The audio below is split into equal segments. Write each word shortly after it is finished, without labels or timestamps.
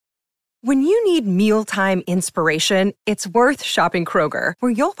When you need mealtime inspiration, it's worth shopping Kroger,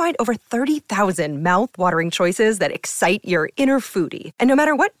 where you'll find over 30,000 mouth-watering choices that excite your inner foodie. And no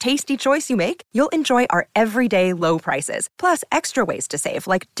matter what tasty choice you make, you'll enjoy our everyday low prices, plus extra ways to save,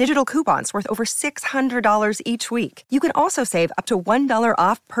 like digital coupons worth over $600 each week. You can also save up to $1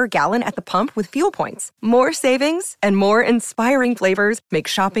 off per gallon at the pump with fuel points. More savings and more inspiring flavors make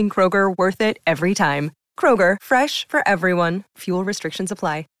shopping Kroger worth it every time. Kroger, fresh for everyone. Fuel restrictions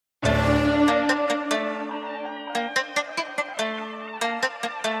apply.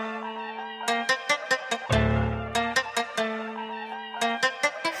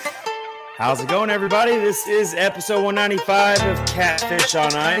 How's it going, everybody? This is episode 195 of Catfish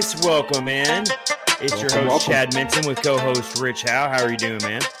on Ice. Welcome in. It's your host, Chad Minton, with co-host Rich Howe. How are you doing,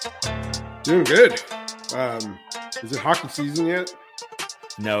 man? Doing good. Is it hockey season yet?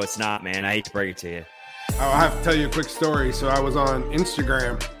 No, it's not, man. I hate to break it to you. I have to tell you a quick story. So I was on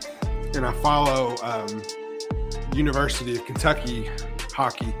Instagram, and I follow University of Kentucky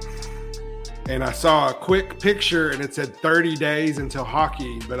hockey. And I saw a quick picture, and it said 30 days until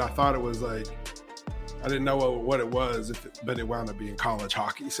hockey, but I thought it was like, I didn't know what it was, but it wound up being college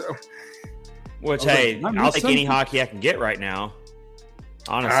hockey. So, which, hey, I'll take any hockey I can get right now.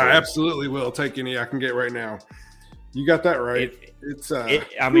 Honestly, I absolutely will take any I can get right now. You got that right.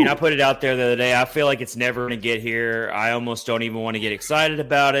 I put it out there the other day. I feel like it's never going to get here. I almost don't even want to get excited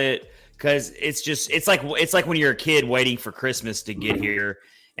about it because it's like when you're a kid waiting for Christmas to get here.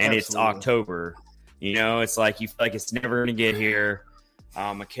 And It's October, it's like you feel like it's never going to get here.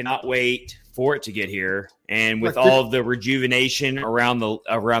 I cannot wait for it to get here. And with all of the rejuvenation around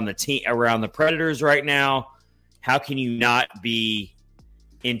the Predators right now, how can you not be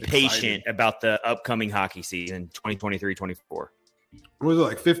impatient about the upcoming hockey season, 2023-24? What was it,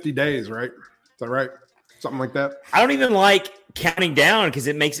 like 50 days, right? Is that right? Something like that. I don't even like counting down because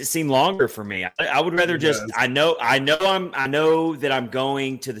it makes it seem longer for me. I would rather just. I know that I'm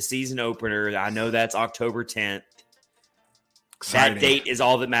going to the season opener. I know that's October 10th. Exciting. That date is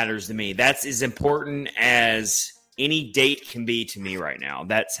all that matters to me. That's as important as any date can be to me right now.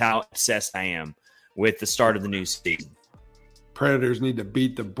 That's how obsessed I am with the start of the new season. Predators need to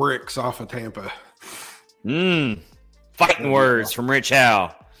beat the bricks off of Tampa. Fighting words from Rich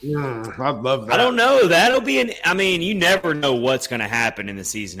Howe. I'd love that. I don't know. You never know what's going to happen in the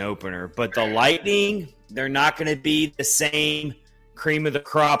season opener. But the Lightning, they're not going to be the same cream of the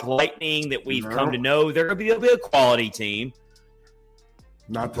crop Lightning that we've come to know. They'll be a quality team.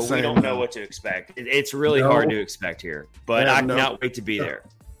 Not the but same. We don't know what to expect. It's really hard to expect here. But I cannot wait to be there.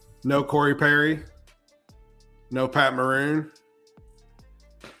 No Corey Perry. No Pat Maroon.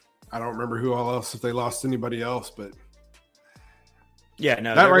 I don't remember who all else, if they lost anybody else, but. Yeah,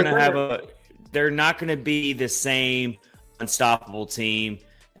 no, they're not going to be the same unstoppable team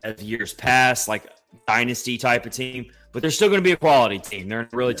as years past, like dynasty type of team, but they're still going to be a quality team. They're in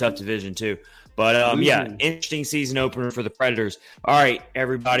a really tough division too. But interesting season opener for the Predators. All right,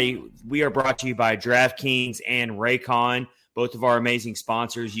 everybody, we are brought to you by DraftKings and Raycon, both of our amazing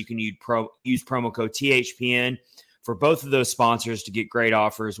sponsors. You can use promo code THPN for both of those sponsors to get great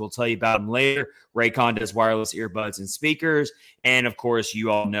offers. We'll tell you about them later. Raycon does wireless earbuds and speakers. And, of course, you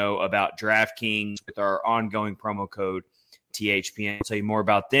all know about DraftKings with our ongoing promo code THPN. I'll tell you more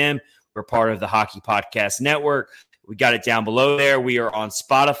about them. We're part of the Hockey Podcast Network. We got it down below there. We are on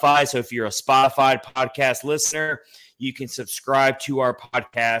Spotify. So if you're a Spotify podcast listener, you can subscribe to our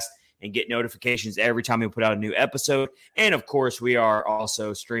podcast and get notifications every time we put out a new episode. And, of course, we are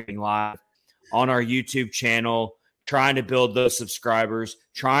also streaming live on our YouTube channel, trying to build those subscribers,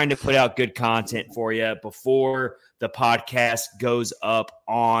 trying to put out good content for you before the podcast goes up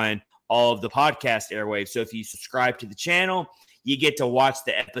on all of the podcast airwaves. So if you subscribe to the channel, you get to watch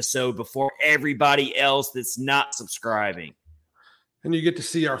the episode before everybody else that's not subscribing. And you get to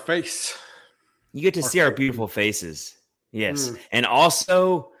see our face. You get to see our beautiful faces. Yes. And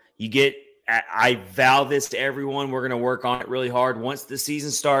also you get, I vow this to everyone, we're going to work on it really hard. Once the season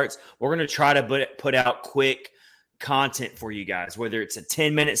starts, we're going to try to put out quick content for you guys, whether it's a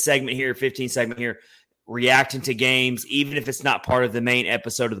 10-minute segment here, 15 segment here, reacting to games, even if it's not part of the main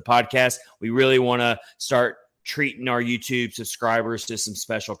episode of the podcast. We really want to start treating our YouTube subscribers to some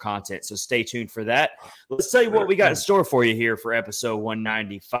special content. So stay tuned for that. Let's tell you what we got in store for you here for episode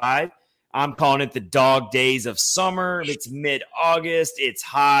 195. I'm calling it the dog days of summer. It's mid-August. It's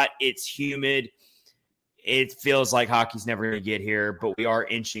hot. It's humid. It feels like hockey's never going to get here, but we are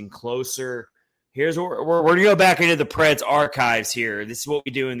inching closer. Here's where we're going to go back into the Preds archives here. This is what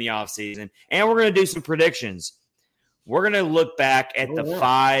we do in the offseason. And we're going to do some predictions. We're going to look back at the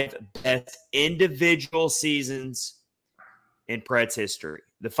 5 best individual seasons in Preds history.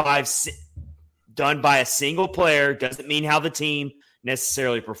 done by a single player doesn't mean how the team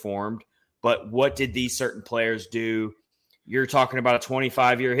necessarily performed, but what did these certain players do? You're talking about a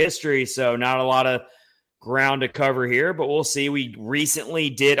 25-year history, so not a lot of ground to cover here, but we'll see. We recently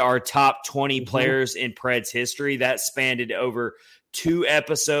did our top 20 players in Preds history. That spanned over 2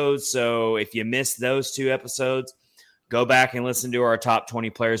 episodes, so if you missed those 2 episodes, go back and listen to our top 20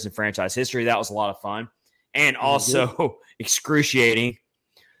 players in franchise history. That was a lot of fun and also excruciating.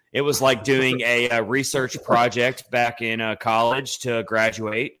 It was like doing a research project back in college to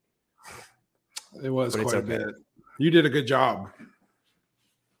graduate. It was quite a bit. You did a good job.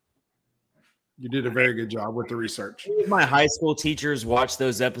 You did a very good job with the research. My high school teachers watched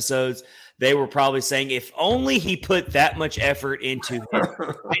those episodes. They were probably saying, if only he put that much effort into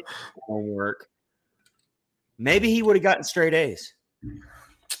his homework, maybe he would have gotten straight A's.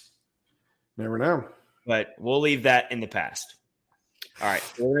 Never know. But we'll leave that in the past. All right,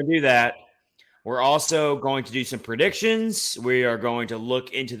 so we're going to do that. We're also going to do some predictions. We are going to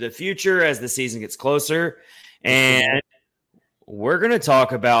look into the future as the season gets closer. And we're going to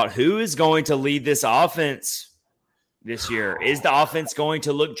talk about who is going to lead this offense this year. Is the offense going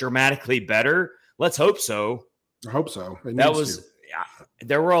to look dramatically better? Let's hope so. I hope so.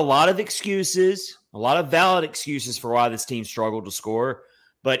 There were a lot of excuses, a lot of valid excuses for why this team struggled to score.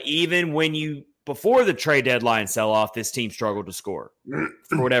 But even before the trade deadline sell-off, this team struggled to score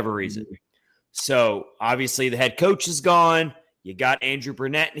for whatever reason. So obviously the head coach is gone. You got Andrew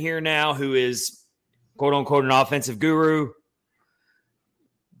Burnett in here now, who is quote-unquote an offensive guru.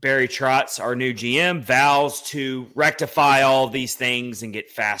 Barry Trotz, our new GM, vows to rectify all of these things and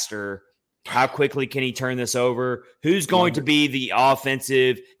get faster. How quickly can he turn this over? Who's going to be the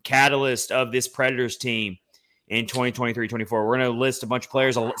offensive catalyst of this Predators team in 2023-24? We're going to list a bunch of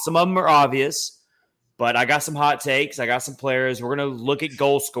players. Some of them are obvious, but I got some hot takes. I got some players. We're going to look at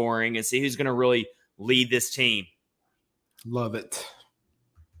goal scoring and see who's going to really lead this team. Love it.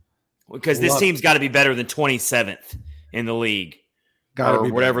 Because this team's got to be better than 27th in the league.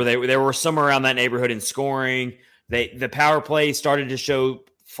 Or whatever they were somewhere around that neighborhood in scoring. The power play started to show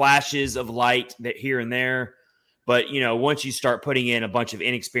flashes of light that here and there. But, once you start putting in a bunch of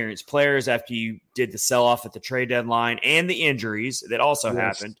inexperienced players after you did the sell-off at the trade deadline and the injuries that also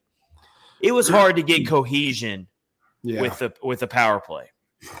happened, it was hard to get cohesion with the power play.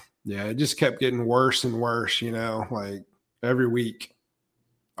 Yeah, it just kept getting worse and worse, like every week.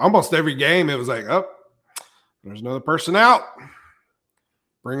 Almost every game, it was like, oh, there's another person out.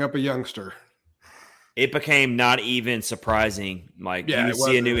 Bring up a youngster. It became not even surprising. Like, you would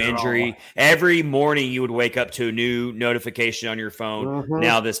see a new injury. Every morning you would wake up to a new notification on your phone. Mm-hmm.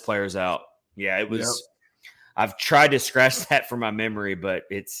 Now this player's out. Yeah, it was. Yep. I've tried to scratch that from my memory, but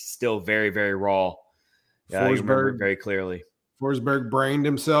it's still very, very raw. Yeah, I remember it very clearly. Forsberg brained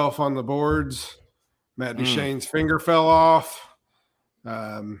himself on the boards. Matt Duchene's finger fell off.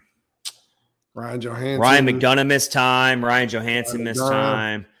 Ryan McDonough missed time. Ryan Johansson missed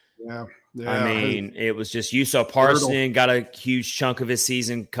time. Yeah. I mean, it was just Juuso Parssinen got a huge chunk of his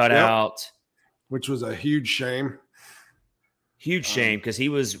season cut out. Which was a huge shame. Huge shame because he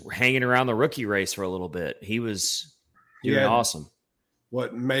was hanging around the rookie race for a little bit. He was doing awesome.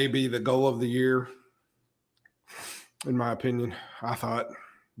 What may be the goal of the year, in my opinion, I thought,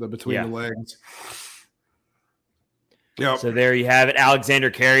 the between the legs. Yep. So there you have it.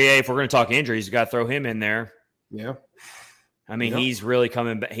 Alexander Carrier, if we're going to talk injuries, you got to throw him in there. Yeah. I mean, he's really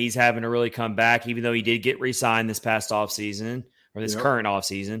coming back. He's having to really come back, even though he did get re-signed this past offseason or this current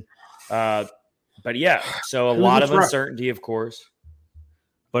offseason. But yeah, so a lot of uncertainty, of course.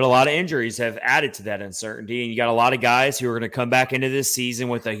 But a lot of injuries have added to that uncertainty. And you got a lot of guys who are going to come back into this season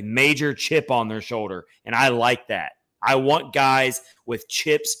with a major chip on their shoulder. And I like that. I want guys with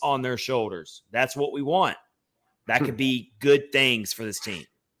chips on their shoulders. That's what we want. That could be good things for this team.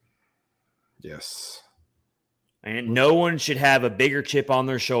 Yes. And no one should have a bigger chip on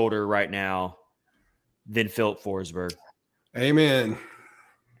their shoulder right now than Philip Forsberg. Amen.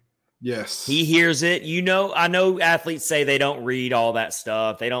 Yes. He hears it. I know athletes say they don't read all that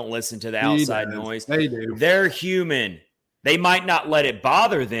stuff. They don't listen to the outside noise. They do. They're human. They might not let it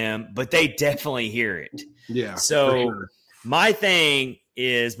bother them, but they definitely hear it. Yeah. So my thing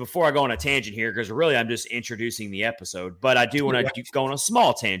is, before I go on a tangent here, because really I'm just introducing the episode, but I do want to go on a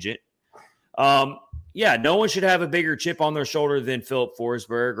small tangent. No one should have a bigger chip on their shoulder than Philip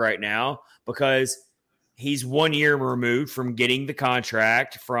Forsberg right now because he's 1 year removed from getting the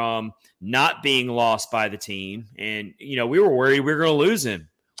contract, from not being lost by the team. And, we were worried we were going to lose him.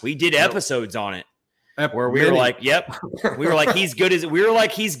 We did episodes on it where we were like, we were like, he's good as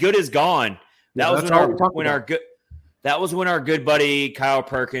gone. That was when our that was when our good buddy Kyle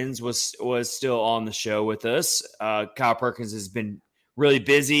Perkins was still on the show with us. Kyle Perkins has been really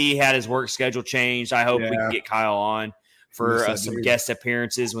busy. He had his work schedule changed. I hope we can get Kyle on for some guest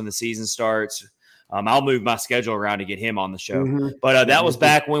appearances when the season starts. I'll move my schedule around to get him on the show. Mm-hmm. But that was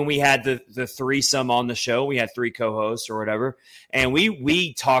back when we had the threesome on the show. We had 3 co-hosts or whatever. And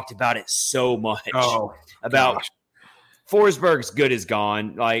we talked about it so much. About Forsberg's good is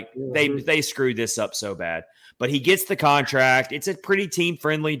gone. Like they screwed this up so bad. But he gets the contract. It's a pretty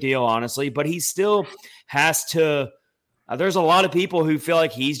team-friendly deal, honestly. But he still has to there's a lot of people who feel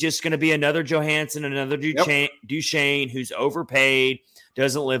like he's just going to be another Johansson, another Duchesne who's overpaid,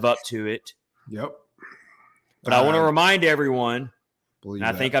 doesn't live up to it. Yep. But I want to remind everyone, and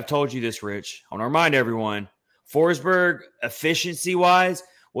I think I've told you this, Rich. I want to remind everyone, Forsberg, efficiency-wise,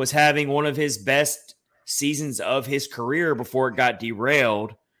 was having one of his best seasons of his career before it got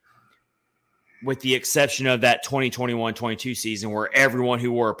derailed, with the exception of that 2021-22 season where everyone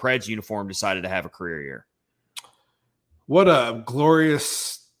who wore a Preds uniform decided to have a career year. What a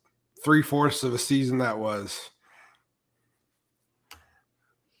glorious 3/4 of a season that was.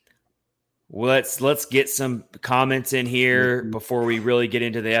 Let's get some comments in here before we really get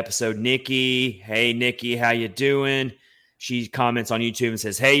into the episode. Nikki, hey Nikki, how you doing? She comments on YouTube and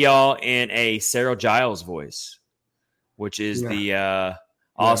says, "Hey y'all," in a Sarah Giles voice, which is the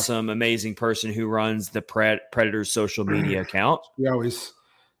awesome, amazing person who runs the Predators social media account.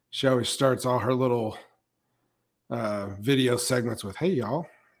 She always starts all her little video segments with, "Hey y'all."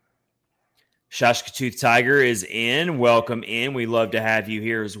 Shashkatooth Tiger is in. Welcome in. We love to have you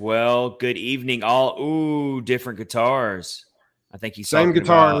here as well. Good evening, all. Ooh, different guitars. I think he's same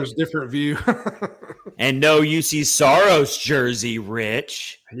guitars, different view. And no UC Saros jersey,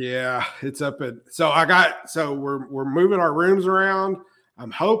 Rich. Yeah, it's up at. So we're moving our rooms around.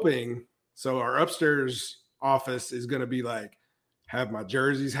 I'm hoping so. Our upstairs office is going to be like have my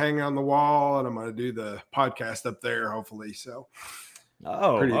jerseys hanging on the wall, and I'm going to do the podcast up there. Hopefully, so.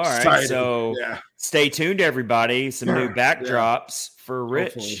 Oh, all right. So stay tuned, everybody. Some new backdrops for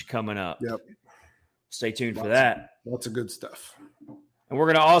Rich coming up. Yep. Stay tuned for that. Lots of good stuff. And we're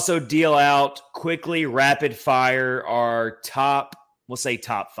going to also deal out quickly, rapid fire, our top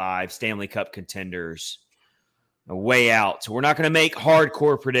 5 Stanley Cup contenders. Way out. So we're not going to make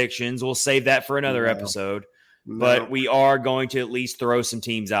hardcore predictions. We'll save that for another episode. But we are going to at least throw some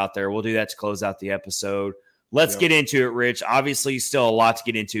teams out there. We'll do that to close out the episode. Let's get into it, Rich. Obviously, still a lot to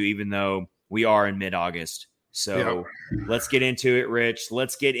get into, even though we are in mid-August. So let's get into it, Rich.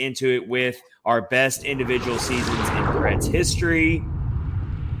 Let's get into it with our best individual seasons in Preds history.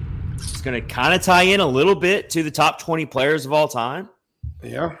 It's going to kind of tie in a little bit to the top 20 players of all time.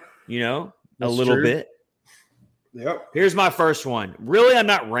 Yeah. A little bit. Yep. Here's my first one. Really, I'm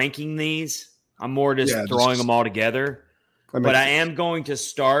not ranking these. I'm more just throwing them all together. But I am going to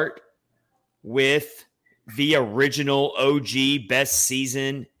start with the original OG best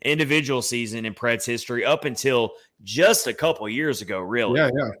individual season in Preds history up until just a couple years ago, really. Yeah.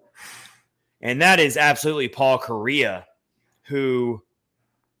 And that is absolutely Paul Kariya, who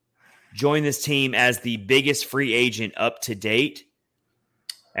joined this team as the biggest free agent up to date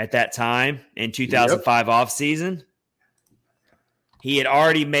at that time in 2005 offseason. He had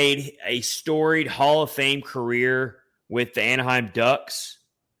already made a storied Hall of Fame career with the Anaheim Ducks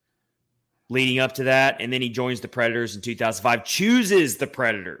leading up to that, and then he joins the Predators in 2005, chooses the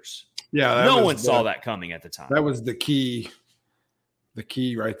Predators. Yeah, no one saw that coming at the time. That was the key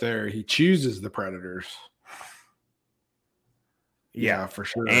right there. He chooses the Predators. Yeah, for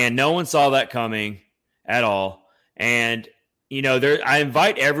sure. And no one saw that coming at all. And, I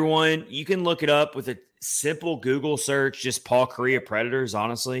invite everyone, you can look it up with a simple Google search, just Paul Kariya Predators,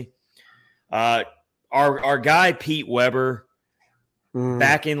 honestly. Our guy, Pete Weber,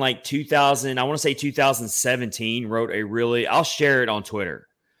 back in like 2017, wrote I'll share it on Twitter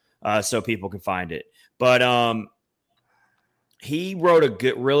so people can find it. But he wrote a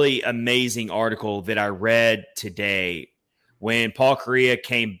really amazing article that I read today when Paul Kariya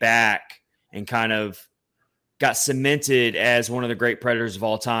came back and kind of got cemented as one of the great Predators of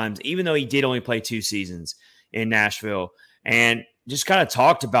all time, even though he did only play 2 seasons in Nashville, and just kind of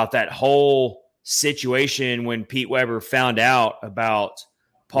talked about that whole situation when Pete Weber found out about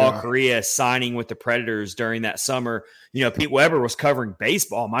Paul Kariya signing with the Predators during that summer. Pete Weber was covering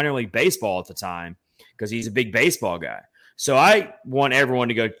baseball, minor league baseball at the time, because he's a big baseball guy. So I want everyone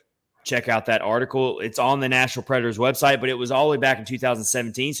to go check out that article. It's on the Nashville Predators website, but it was all the way back in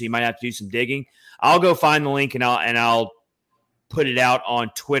 2017, so you might have to do some digging. I'll go find the link and I'll put it out on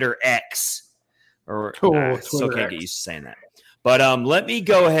Twitter X. Still can't get used to saying that. But let me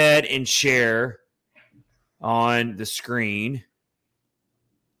go ahead and share on the screen.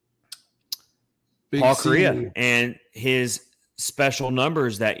 Big Paul C. Kariya and his special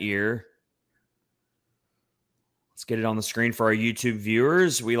numbers that year. Let's get it on the screen for our YouTube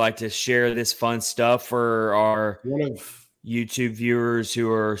viewers. We like to share this fun stuff for our YouTube viewers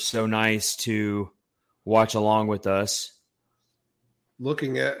who are so nice to watch along with us.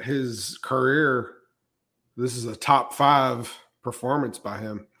 Looking at his career, this is a top 5 performance by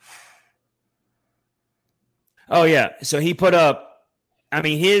him. Oh, yeah. So he put up, I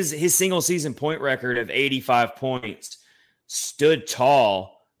mean, his single season point record of 85 points stood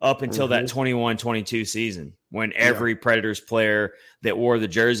tall up until that 21-22 season when every Predators player that wore the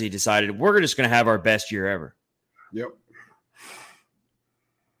jersey decided we're just going to have our best year ever. Yep.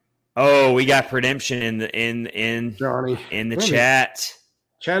 Oh, we got Redemption in Johnny in the chat.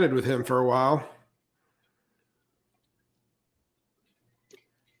 Chatted with him for a while.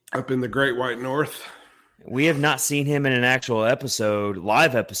 Up in the Great White North. We have not seen him in an actual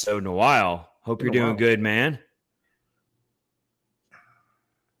live episode in a while. Hope you're doing good, man.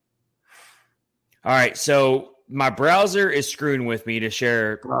 All right, so my browser is screwing with me to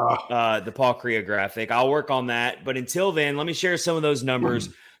share the Paul Kariya graphic. I'll work on that. But until then, let me share some of those numbers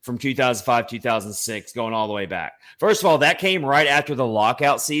from 2005, 2006, going all the way back. First of all, that came right after the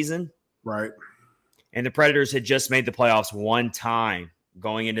lockout season. Right. And the Predators had just made the playoffs one time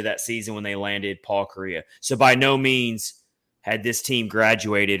going into that season when they landed Paul Kariya. So by no means had this team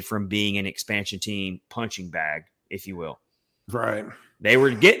graduated from being an expansion team punching bag, if you will. Right. They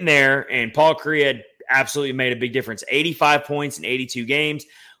were getting there, and Paul Kariya had absolutely made a big difference. 85 points in 82 games.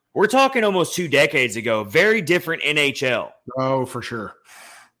 We're talking almost 2 decades ago. Very different NHL. Oh, for sure.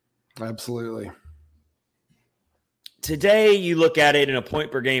 Absolutely. Today, you look at it in a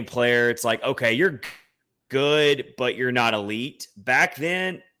point-per-game player, it's like, okay, you're good, but you're not elite. Back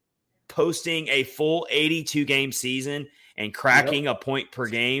then, posting a full 82-game season and cracking a point per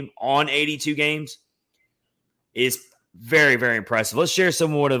game on 82 games is very, very impressive. Let's share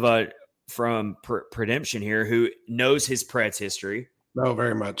somewhat of from Redemption here, who knows his Preds history. No,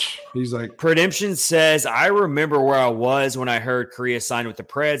 very much. He's like, Redemption says, I remember where I was when I heard Kariya signed with the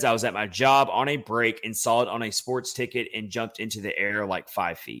Preds. I was at my job on a break and saw it on a sports ticket and jumped into the air like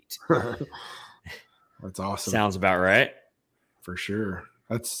 5 feet. That's awesome. Sounds about right. For sure.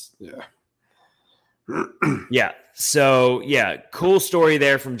 That's, yeah. Yeah. So, yeah, cool story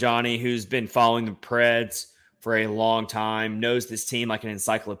there from Johnny, who's been following the Preds for a long time, knows this team like an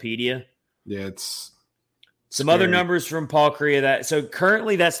encyclopedia. Yeah, it's some scary. Other numbers from Paul Kariya. So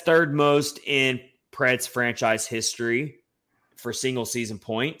currently that's third most in Preds franchise history for single season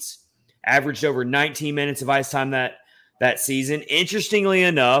points. Averaged over 19 minutes of ice time that season. Interestingly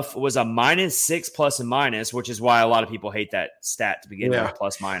enough, was a -6 plus and minus, which is why a lot of people hate that stat to begin with,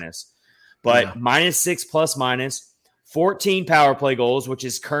 plus minus. But -6 plus minus. 14 power play goals, which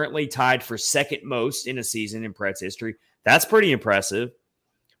is currently tied for second most in a season in Preds history. That's pretty impressive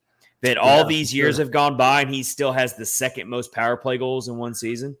that all these years have gone by and he still has the second most power play goals in one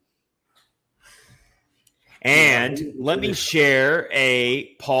season. And let me share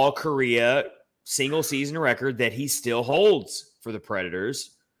a Paul Kariya single season record that he still holds for the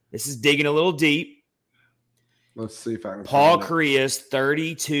Predators. This is digging a little deep. Let's see if I can. Paul Kariya's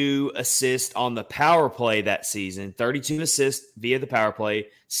 32 assists on the power play that season, 32 assists via the power play,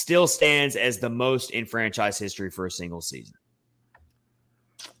 still stands as the most in franchise history for a single season.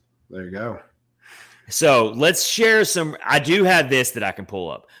 There you go. So let's share some. I do have this that I can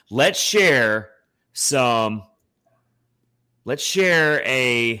pull up. Let's share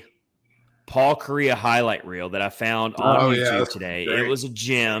a Paul Kariya highlight reel that I found on YouTube today. Great. It was a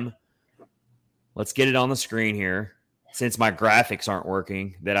gem. Let's get it on the screen here since my graphics aren't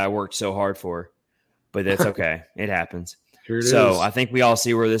working that I worked so hard for. But that's okay. It happens. Here it is. I think we all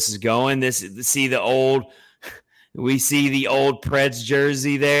see where this is going. We see the old Preds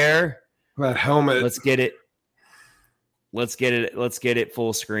jersey there. That helmet. Let's get it. Let's get it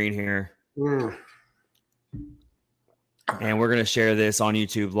full screen here. And we're going to share this on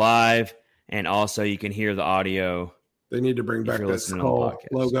YouTube Live. And also you can hear the audio. They need to bring back that skull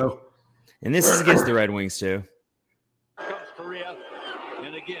logo. And this is against the Red Wings, too. Here comes Kariya.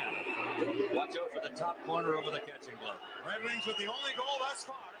 And again, watch out for the top corner over the catching glove. Red Wings with the only goal thus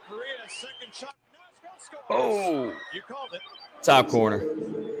far. Kariya's second shot. Oh. You called it. Top corner.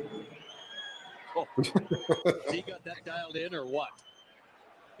 Oh. He got that dialed in or what?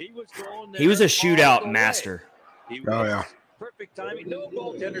 He was a shootout master. Perfect timing. No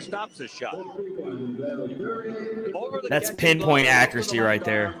goaltender stops his shot. That's pinpoint accuracy right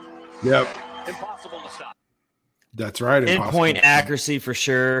there. Yep. Impossible to stop. That's right. Pinpoint accuracy for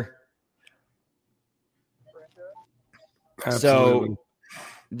sure. Absolutely. So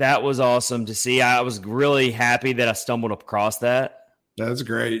that was awesome to see. I was really happy that I stumbled across that. That's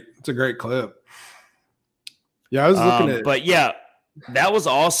great. It's a great clip. Yeah, I was looking at it. But yeah, that was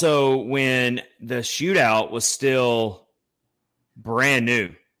also when the shootout was still brand new.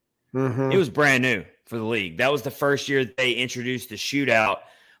 Mm-hmm. It was brand new for the league. That was the first year that they introduced the shootout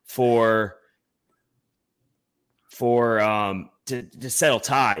to settle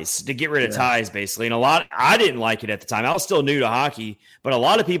ties, to get rid of ties, basically. And I didn't like it at the time. I was still new to hockey, but a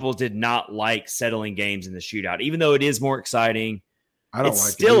lot of people did not like settling games in the shootout, even though it is more exciting. It's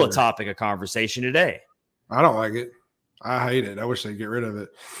still a topic of conversation today. I don't like it. I hate it. I wish they'd get rid of it.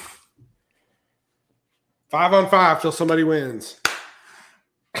 5-on-5 till somebody wins.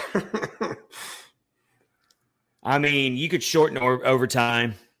 I mean, you could shorten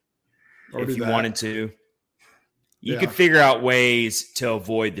overtime if you wanted to. You could figure out ways to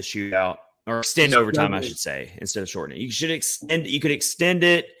avoid the shootout or extend overtime, I should say, instead of shorten it. You could extend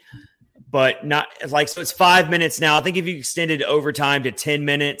it, but not like, so it's 5 minutes now. I think if you extended overtime to 10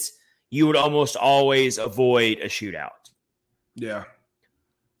 minutes, you would almost always avoid a shootout. Yeah.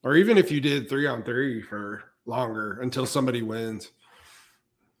 Or even if you did 3-on-3 for longer until somebody wins.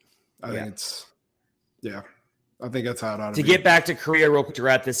 I think I think that's how it ought to be. To get back to Korea real quick to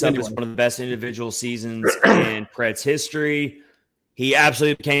wrap this up, it's one of the best individual seasons in Preds history. He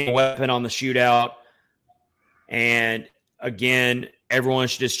absolutely became a weapon on the shootout. And again, everyone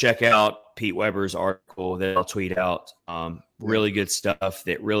should just check out Pete Weber's article that I'll tweet out. Really good stuff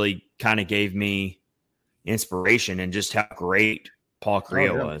that really kind of gave me inspiration and just how great Paul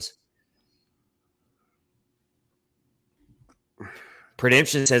Korea was.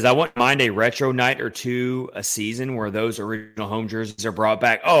 Predemption says, I wouldn't mind a retro night or two a season where those original home jerseys are brought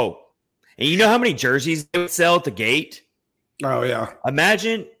back. Oh, and you know how many jerseys they would sell at the gate? Oh, yeah.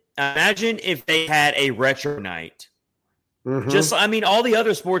 Imagine if they had a retro night. Mm-hmm. All the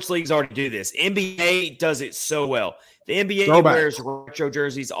other sports leagues already do this. NBA does it so well. The NBA wears retro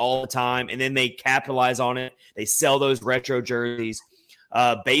jerseys all the time, and then they capitalize on it. They sell those retro jerseys.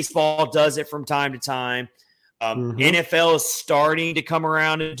 Baseball does it from time to time. NFL is starting to come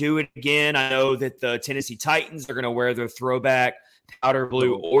around and do it again. I know that the Tennessee Titans are going to wear their throwback powder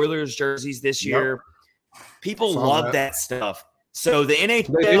blue Oilers jerseys this year. People love that stuff. So the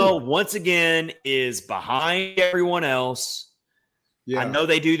NHL, once again, is behind everyone else. Yeah. I know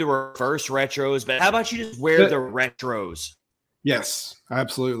they do the reverse retros, but how about you just wear the retros? Yes,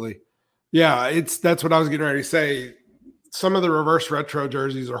 absolutely. Yeah, that's what I was getting ready to say. Some of the reverse retro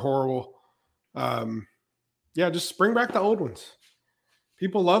jerseys are horrible. Yeah, just bring back the old ones.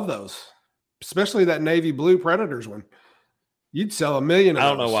 People love those, especially that navy blue Predators one. You'd sell 1 million of those. I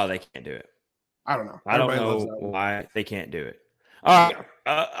don't know why they can't do it. I don't know. I don't know why they can't do it. All right.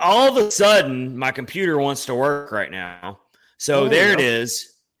 All of a sudden, my computer wants to work right now. So there it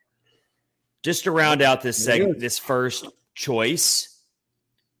is. Just to round out this segment, this first choice.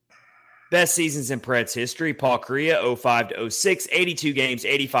 Best seasons in Preds history. Paul Korea, 05-06, 82 games,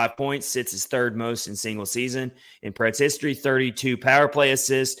 85 points, sits as third most in single season in Preds history, 32 power play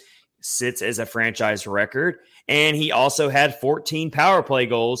assists, sits as a franchise record. And he also had 14 power play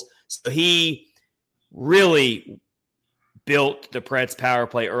goals. So he really built the Preds power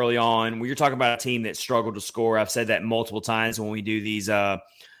play early on. When you're talking about a team that struggled to score, I've said that multiple times when we do these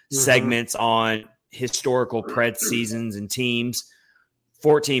segments on historical Preds seasons and teams.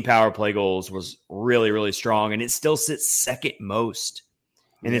 14 power play goals was really, really strong, and it still sits second most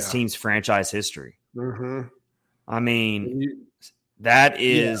in this team's franchise history. Mm-hmm. I mean, that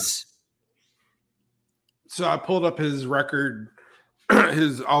is. So I pulled up his record,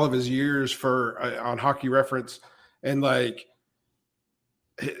 all of his years for on Hockey Reference, and that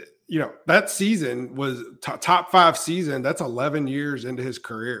season was top 5 season. That's 11 years into his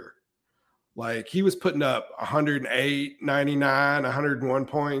career. Like, he was putting up 108, 99, 101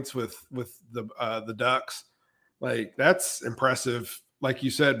 points with the Ducks. Like, that's impressive. Like you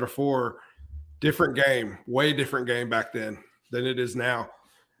said before, different game, way different game back then than it is now.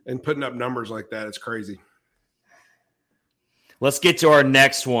 And putting up numbers like that, it's crazy. Let's get to our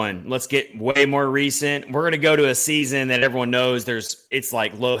next one. Let's get way more recent. We're going to go to a season that everyone knows it's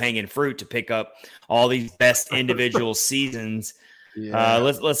like low-hanging fruit to pick up all these best individual seasons. Yeah.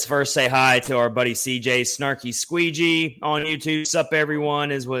 Let's first say hi to our buddy CJ Snarky Squeegee on YouTube. Sup,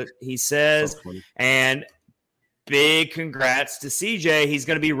 everyone, is what he says. So and big congrats to CJ. He's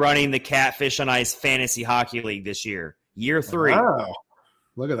going to be running the Catfish on Ice Fantasy Hockey League this year, year 3. Wow.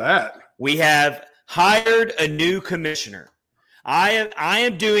 Look at that. We have hired a new commissioner. I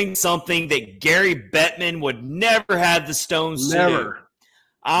am doing something that Gary Bettman would never have the stones to do.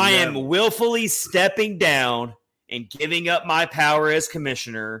 I am willfully stepping down and giving up my power as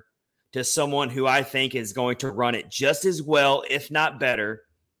commissioner to someone who I think is going to run it just as well, if not better,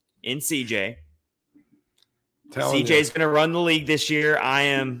 in CJ. CJ's going to run the league this year. I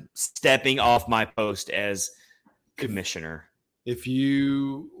am stepping off my post as commissioner. If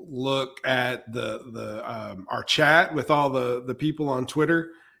you look at our chat with all the people on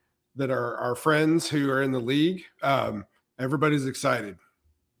Twitter that are our friends who are in the league, everybody's excited.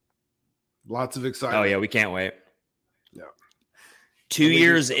 Lots of excitement. Oh yeah, we can't wait. Yeah. 2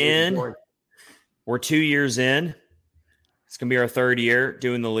 years in. We're 2 years in. It's going to be our third year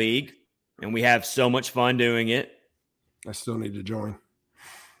doing the league, and we have so much fun doing it. I still need to join.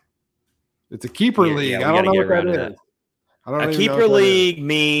 It's a keeper league. Yeah, I don't know what that is. A keeper league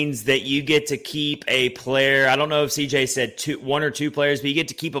means that you get to keep a player. I don't know if CJ said one or two players, but you get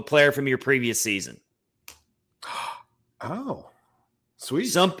to keep a player from your previous season. Oh, sweet.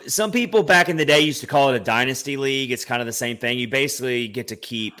 Some people back in the day used to call it a dynasty league. It's kind of the same thing. You basically get to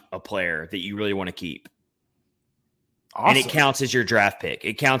keep a player that you really want to keep. Awesome. And it counts as your draft pick.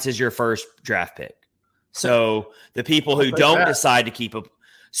 It counts as your first draft pick. So the people who don't decide to keep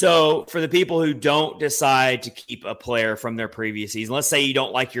for the people who don't decide to keep a player from their previous season, let's say you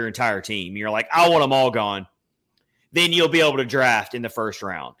don't like your entire team. You're like, I want them all gone. Then you'll be able to draft in the first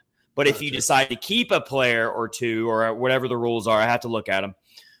round. But if you decide to keep a player or two or whatever the rules are, I have to look at them,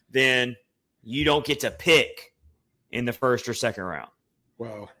 then you don't get to pick in the first or second round.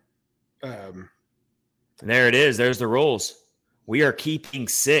 Well, there it is. There's the rules. We are keeping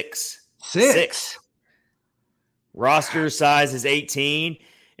six. Roster size is 18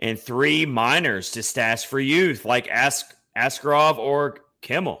 and 3 minors to stash for youth like Askarov or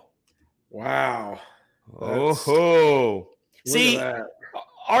Kimmel. Wow. See,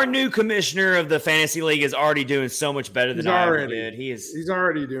 our new commissioner of the fantasy league is already doing so much better than I ever did. He's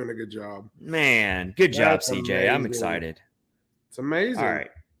already doing a good job. Man, good job, CJ. Amazing. I'm excited. It's amazing. All right.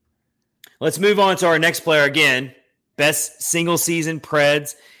 Let's move on to our next player again. Best single season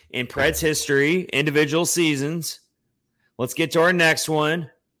Preds in Preds history, individual seasons. Let's get to our next one.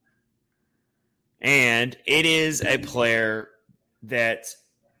 And it is a player that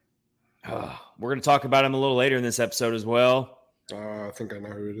we're going to talk about him a little later in this episode as well. I think I know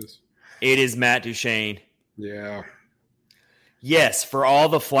who it is. It is Matt Duchene. Yeah. Yes, for all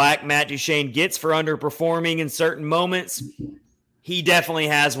the flack Matt Duchene gets for underperforming in certain moments, he definitely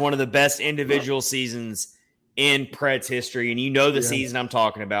has one of the best individual seasons in Preds history. And you know the season I'm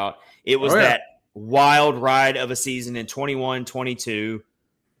talking about. It was that wild ride of a season in 21-22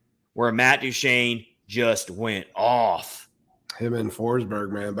 where Matt Duchene just went off. Him and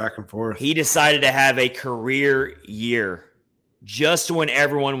Forsberg, man, back and forth. He decided to have a career year just when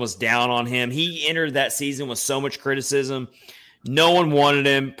everyone was down on him. He entered that season with so much criticism. No one wanted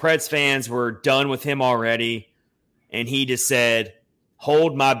him. Preds fans were done with him already. And he just said,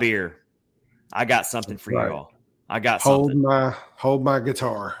 hold my beer. I got something for you all. I got something. Hold my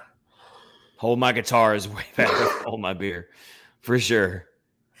guitar. Hold my guitar is way better than hold my beer. For sure.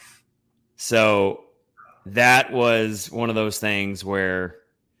 So that was one of those things where,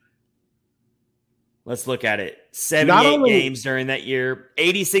 let's look at it. 78 games during that year,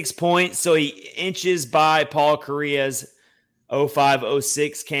 86 points. So he inches by Paul Kariya's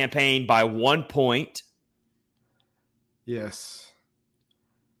 05-06 campaign by 1 point. Yes.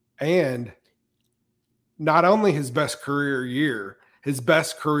 And not only his best career year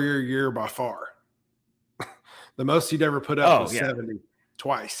by far. The most he'd ever put up was 70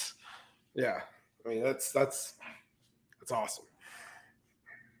 twice. Yeah. I mean, that's awesome.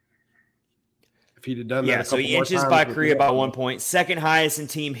 If he'd have done that, so he inches by Kariya by 1 point. Second highest in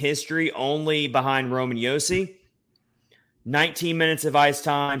team history, only behind Roman Josi. 19 minutes of ice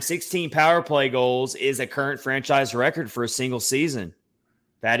time, 16 power play goals is a current franchise record for a single season.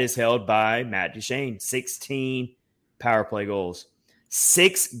 That is held by Matt Duchene. 16 power play goals.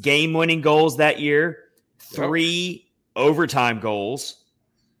 6 game-winning goals that year. 3 overtime goals.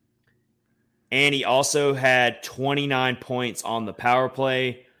 And he also had 29 points on the power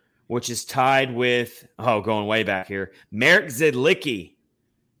play, which is tied with, going way back here, Marek Zidlicki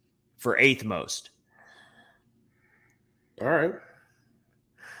for 8th most. All right.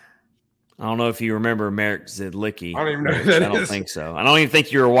 I don't know if you remember Marek Zidlicki. I don't even know who that is. I don't think so. I don't even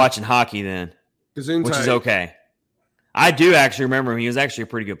think you were watching hockey then, which is okay. I do actually remember him. He was actually a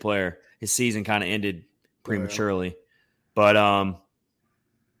pretty good player. His season kind of ended prematurely. But,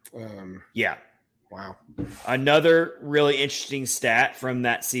 yeah. Wow. Another really interesting stat from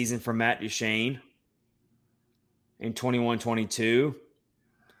that season from Matt Duchene in 21-22.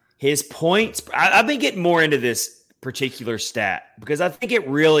 His points, I've been getting more into this particular stat because I think it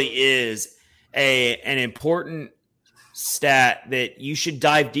really is an important stat that you should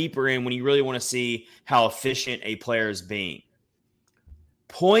dive deeper in when you really want to see how efficient a player is being.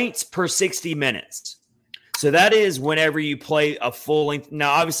 Points per 60 minutes. So that is whenever you play a full length.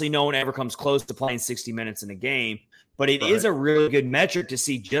 Now, obviously, no one ever comes close to playing 60 minutes in a game, but it is a really good metric to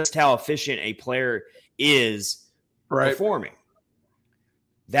see just how efficient a player is performing.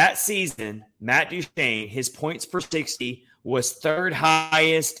 That season, Matt Duchene, his points per 60 was third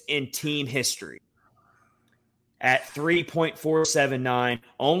highest in team history at 3.479,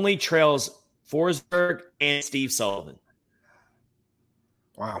 only trails Forsberg and Steve Sullivan.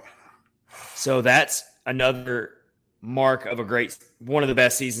 Wow. So that's another mark of one of the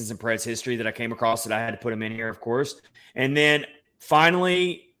best seasons in Preds history that I came across that I had to put him in here, of course. And then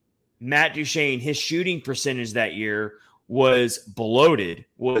finally, Matt Duchene, his shooting percentage that year was bloated,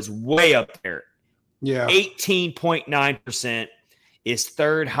 was way up there. Yeah. 18.9% is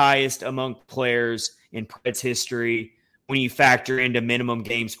third highest among players in Preds history. When you factor into minimum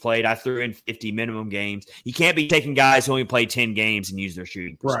games played, I threw in 50 minimum games. You can't be taking guys who only play 10 games and use their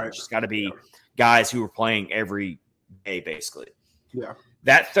shooting percentage. Right. It's got to be guys who are playing every day, basically. Yeah.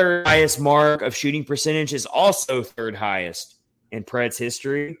 That third highest mark of shooting percentage is also third highest in Preds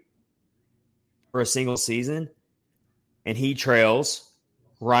history for a single season. And he trails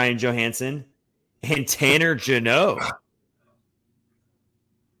Ryan Johansson and Tanner Jeannot.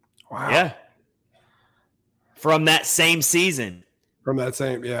 Wow. Yeah. From that same season.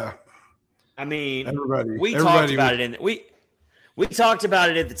 Yeah. I mean, everybody talked about it we talked about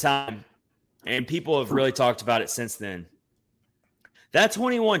it at the time, and people have really talked about it since then. That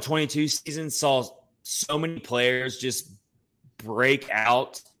 21-22 season saw so many players just break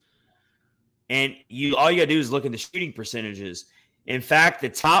out, and all you got to do is look at the shooting percentages. In fact, the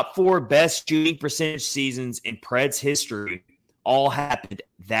top 4 best shooting percentage seasons in Preds history all happened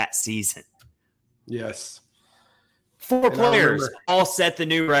that season. Yes. 4 players all set the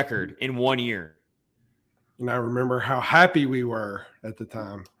new record in 1 year. And I remember how happy we were at the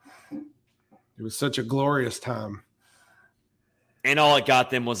time. It was such a glorious time. And all it got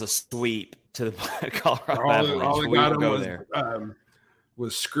them was a sweep to the Colorado Avalanche. All it got them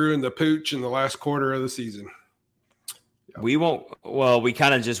was screwing the pooch in the last quarter of the season. Yep. We won't. Well, we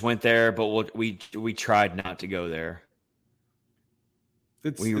kind of just went there, but we tried not to go there.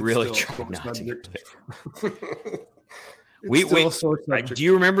 We really tried not to go there. Do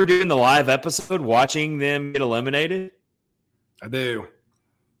you remember doing the live episode, watching them get eliminated? I do.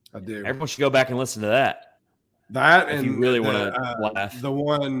 Everyone should go back and listen to that. That if and you really want to laugh. The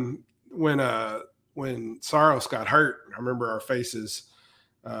one when Saros got hurt. I remember our faces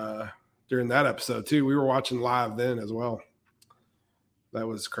during that episode too. We were watching live then as well. That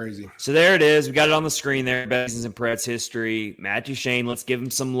was crazy. So there it is. We got it on the screen there. Best seasons in Preds history. Matt Duchene, let's give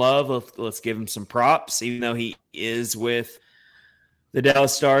him some love. Let's give him some props, even though he is with the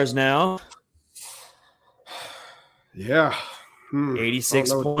Dallas Stars now. Yeah.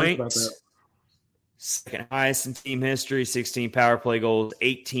 86 points. Second highest in team history, 16 power play goals,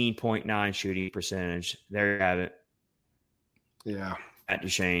 18.9 shooting percentage. There you have it. Yeah. Matt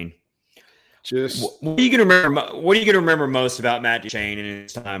Duchene. What are you gonna remember most about Matt Duchene and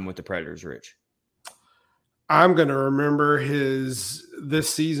his time with the Predators, Rich? I'm gonna remember this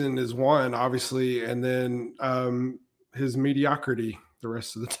season is one, obviously, and then his mediocrity the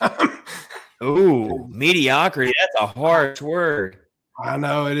rest of the time. Oh, mediocrity. That's a harsh word. I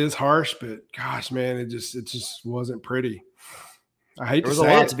know it is harsh, but gosh, man, it just wasn't pretty. I hate to say it. There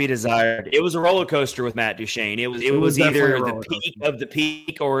was a lot to be desired. It was a roller coaster with Matt Duchene. It was either the peak of the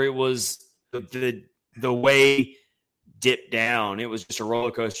peak or it was the way dipped down. It was just a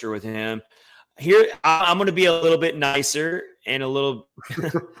roller coaster with him. Here, I'm going to be a little bit nicer and a little.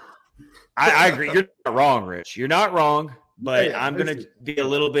 I agree. You're not wrong, Rich. You're not wrong, but I'm going to be a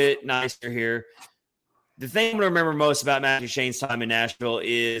little bit nicer here. The thing I'm going to remember most about Matt Duchene's time in Nashville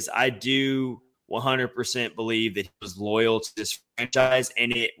is I do 100% believe that he was loyal to this franchise,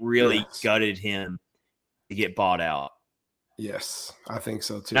 and it really gutted him to get bought out. Yes, I think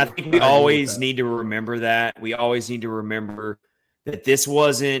so too. And I think we always need to remember that. We always need to remember that this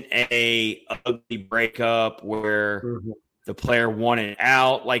wasn't a ugly breakup where the player wanted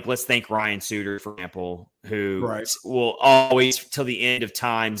out. Like, let's think Ryan Suter, for example, who will always, till the end of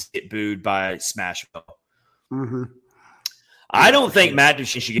times, get booed by Smashville. Mm-hmm. I don't think Matt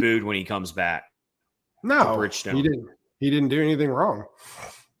Duchene should get booed when he comes back. No, he didn't do anything wrong.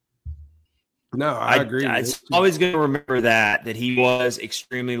 No, I agree. I'm always going to remember that he was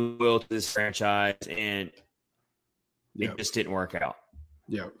extremely loyal to this franchise, and it just didn't work out.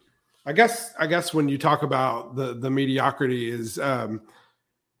 Yeah, I guess when you talk about the mediocrity is the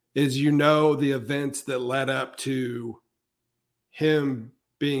events that led up to him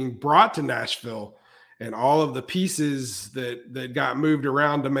being brought to Nashville and all of the pieces that got moved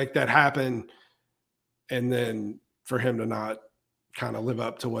around to make that happen. And then for him to not kind of live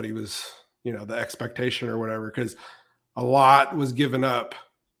up to what he was, the expectation or whatever, because a lot was given up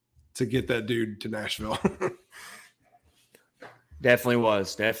to get that dude to Nashville. Definitely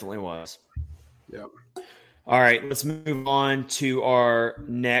was. Yep. All right, let's move on to our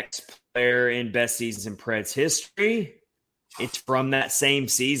next player in best seasons in Preds history. It's from that same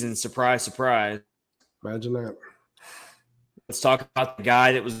season. Surprise, surprise. Imagine that. Let's talk about the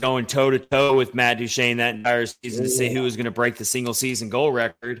guy that was going toe-to-toe with Matt Duchene that entire season to see who was going to break the single-season goal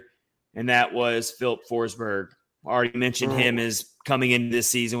record, and that was Philip Forsberg. Already mentioned him as coming into this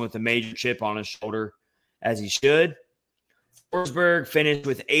season with a major chip on his shoulder, as he should. Forsberg finished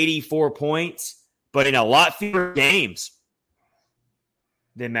with 84 points, but in a lot fewer games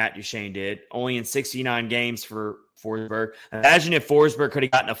than Matt Duchene did, only in 69 games for Forsberg. Imagine if Forsberg could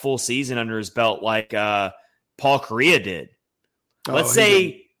have gotten a full season under his belt like Paul Kariya did. Let's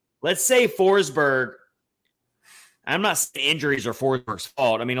say Forsberg, I'm not saying injuries are Forsberg's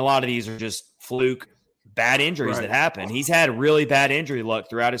fault. I mean, a lot of these are just fluke, bad injuries that happen. He's had really bad injury luck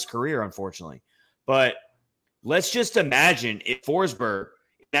throughout his career, unfortunately. But let's just imagine if Forsberg,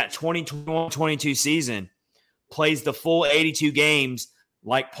 in that 2021-22 season, plays the full 82 games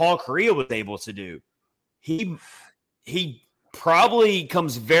like Paul Kariya was able to do. He probably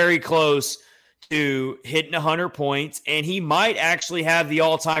comes very close to hitting 100 points, and he might actually have the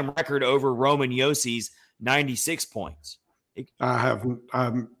all-time record over Roman Yossi's 96 points.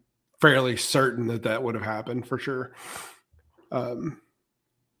 I'm fairly certain that would have happened for sure.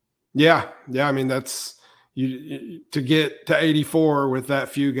 Yeah. I mean, that's you to get to 84 with that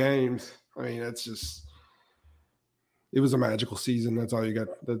few games. I mean, that's just, it was a magical season. That's all you got.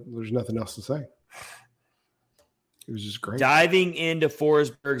 There's nothing else to say. It was just great. Diving into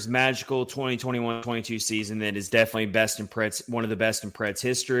Forsberg's magical 2021-22 season that is definitely one of the best in Preds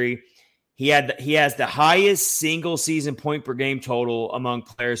history. He has the highest single season point per game total among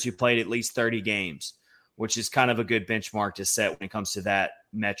players who played at least 30 games, which is kind of a good benchmark to set when it comes to that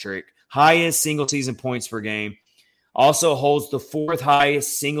metric. Highest single season points per game. Also holds the fourth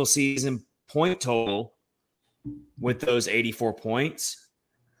highest single season point total with those 84 points.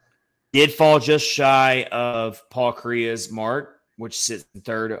 Did fall just shy of Paul Kariya's mark, which sits in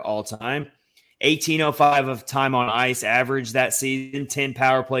third all time. 1805 of time on ice average that season, 10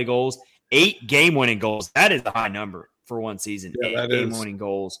 power play goals, 8 game-winning goals. That is a high number for one season, 8 game-winning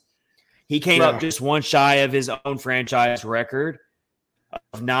goals. He came up just one shy of his own franchise record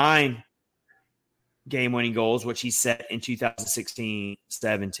of 9 game-winning goals, which he set in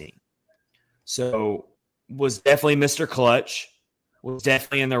 2016-17. So was definitely Mr. Clutch. Was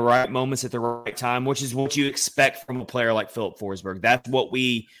definitely in the right moments at the right time, which is what you expect from a player like Philip Forsberg. That's what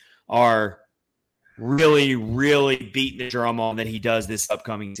we are really, really beating the drum on that he does this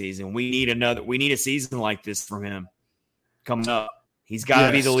upcoming season. We need a season like this from him coming up. He's got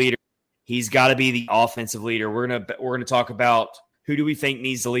to be the leader. He's got to be the offensive leader. We're gonna talk about who do we think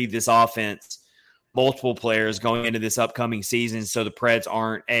needs to lead this offense. Multiple players going into this upcoming season, so the Preds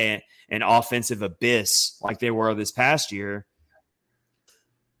aren't an offensive abyss like they were this past year.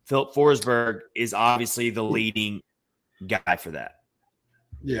 Philip Forsberg is obviously the leading guy for that.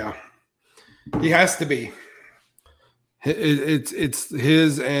 Yeah, he has to be. It's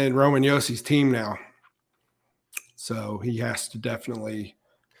his and Roman Yossi's team now, so he has to definitely.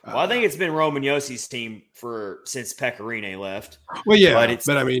 Well, I think it's been Roman Yossi's team since Pecorine left. Well, yeah,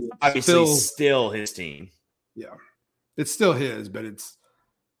 but I mean, obviously still his team. Yeah, it's still his, but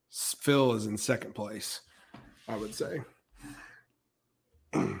Phil is in second place, I would say.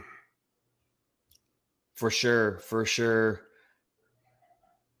 For sure.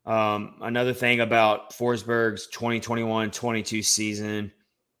 Another thing about Forsberg's 2021-22 season,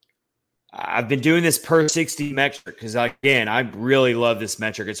 I've been doing this per 60 metric because, again, I really love this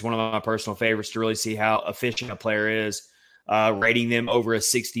metric. It's one of my personal favorites to really see how efficient a player is, rating them over a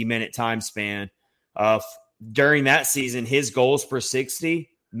 60-minute time span. During that season, his goals per 60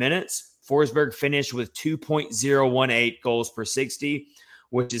 minutes, Forsberg finished with 2.018 goals per 60,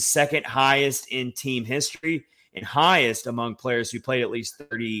 which is second highest in team history and highest among players who played at least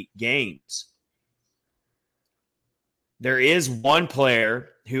 30 games. There is one player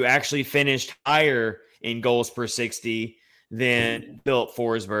who actually finished higher in goals per 60 than Philip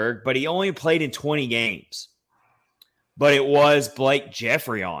Forsberg, but he only played in 20 games. But it was Blake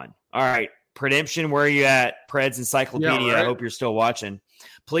Geoffrion. All right, Predemption, where are you at? Preds Encyclopedia. Yeah, right. I hope you're still watching.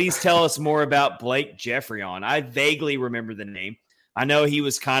 Please tell us more about Blake Geoffrion. I vaguely remember the name. I know he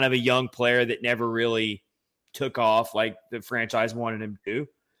was kind of a young player that never really took off like the franchise wanted him to.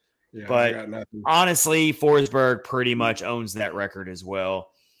 Yeah, but honestly, Forsberg pretty much owns that record as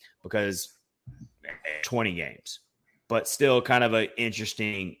well because 20 games. But still kind of an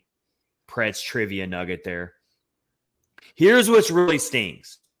interesting Preds trivia nugget there. Here's what's really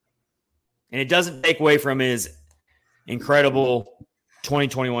stings. And it doesn't take away from his incredible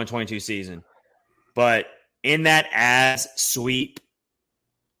 2021-22 season. But in that as sweep,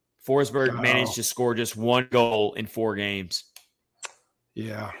 Forsberg managed to score just 1 goal in 4 games.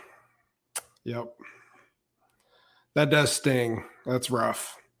 Yeah. Yep. That does sting. That's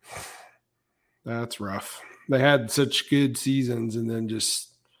rough. That's rough. They had such good seasons and then just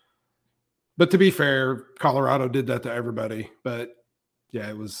 – but to be fair, Colorado did that to everybody. But, yeah,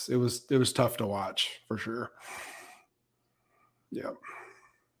 it was tough to watch for sure. Yeah.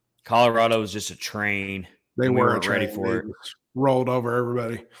 Colorado was just a train. We weren't ready for it. Rolled over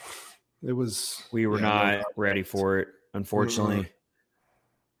everybody. It was. We were not ready for it, unfortunately.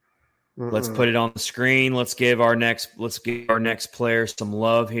 Let's put it on the screen. Let's give our next player some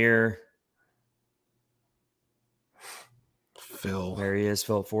love here. Phil. There he is,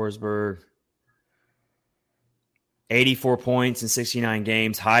 Phil Forsberg. 84 points in 69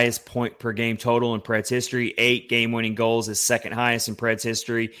 games, highest point per game total in Preds history. 8 game-winning goals is second highest in Preds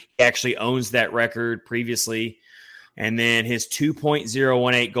history. He actually owns that record previously. And then his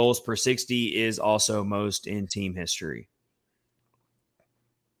 2.018 goals per 60 is also most in team history.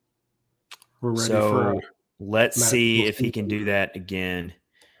 We're ready let's see if he can do that again.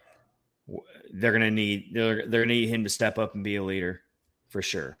 They're gonna need him to step up and be a leader for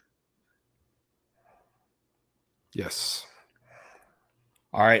sure. Yes.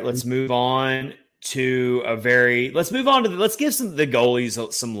 All right, let's move on to let's give the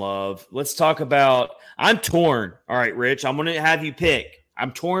goalies some love. Let's talk about I'm torn. All right, Rich, I'm gonna have you pick.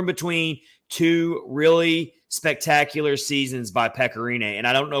 I'm torn between 2 really spectacular seasons by Pekka Rinne, and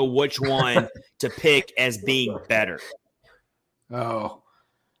I don't know which one to pick as being better. Oh.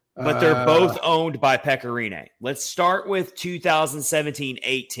 But they're both owned by Pekka Rinne. Let's start with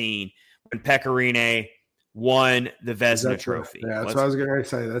 2017-18 when Pekka Rinne won the Vezina Trophy. Yeah, that's what I was going to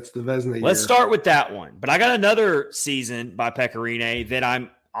say. That's the Vezina year. Let's start with that one. But I got another season by Pekka Rinne that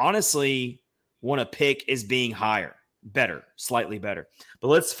I'm honestly want to pick as being higher. Better, slightly better. But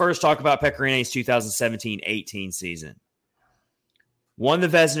let's first talk about Pekka Rinne's 2017-18 season. Won the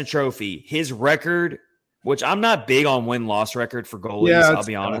Vezina Trophy. His record, which I'm not big on win-loss record for goalies, I'll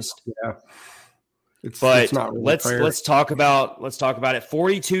be honest. Yeah. It's not really fair. Let's talk about it.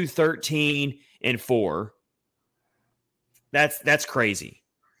 42-13-4. That's crazy.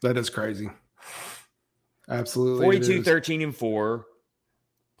 That is crazy. Absolutely. 42-13-4.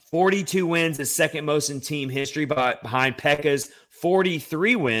 42 wins is second most in team history behind Pekka's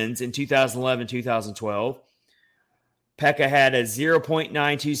 43 wins in 2011-2012. Pekka had a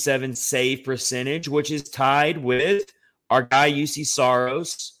 0.927 save percentage, which is tied with our guy UC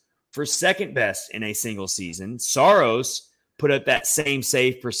Saros for second best in a single season. Saros put up that same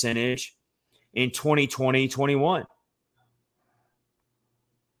save percentage in 2020-21.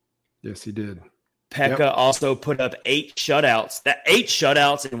 Yes, he did. Pekka also put up 8 shutouts. That 8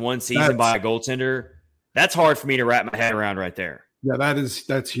 shutouts in one season by a goaltender, that's hard for me to wrap my head around right there. Yeah,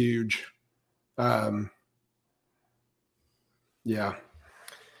 that's huge. Yeah.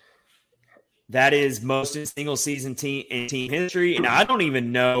 That is most in single season team history, and I don't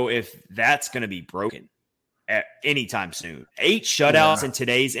even know if that's going to be broken at any time soon. 8 shutouts in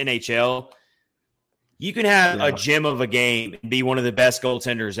today's NHL. You can have a gem of a game and be one of the best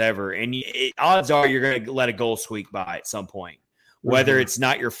goaltenders ever, and odds are you're going to let a goal squeak by at some point. Whether it's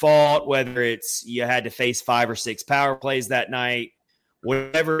not your fault, whether it's you had to face 5 or 6 power plays that night,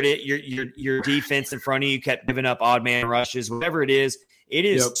 whatever it is, your defense in front of you kept giving up odd man rushes, whatever it is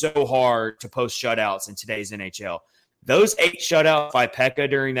so hard to post shutouts in today's NHL. Those 8 shutouts by Pekka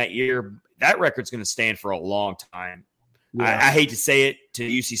during that year, that record's going to stand for a long time. Yeah. I hate to say it to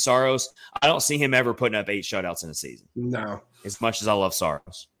UC Saros. I don't see him ever putting up 8 shutouts in a season. No. As much as I love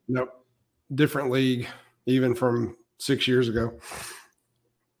Saros. Nope. Different league, even from 6 years ago.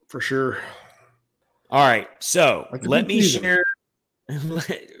 For sure. All right. So let me share,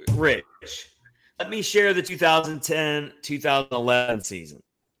 Rich, let me share the 2010-2011 season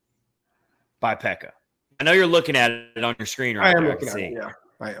by Pekka. I know you're looking at it on your screen right now. I am looking at it. Yeah,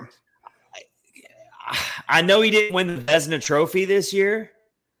 I am. I know he didn't win the Vezina Trophy this year.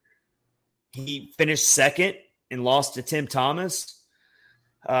 He finished second and lost to Tim Thomas,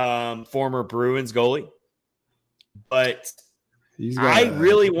 former Bruins goalie. But I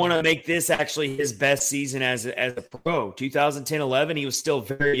really want to make this actually his best season as a pro. 2010-11, he was still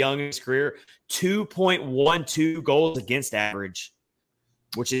very young in his career. 2.12 goals against average,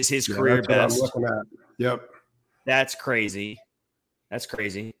 which is his career best. I'm looking at. Yep. That's crazy.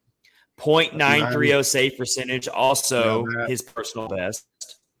 0.930 save percentage, also his personal best.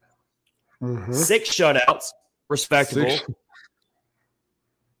 6 shutouts, respectable.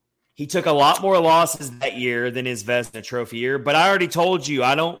 He took a lot more losses that year than his Vezina Trophy year, but I already told you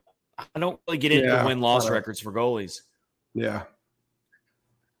I don't really get into win-loss records for goalies. Yeah.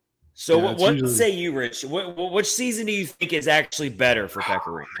 So what say you, Rich? Which season do you think is actually better for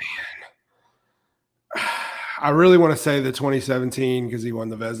Pecorino? I really want to say the 2017 because he won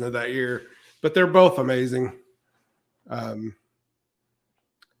the Vezina that year, but they're both amazing.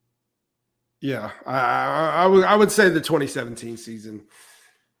 Yeah, I would say the 2017 season,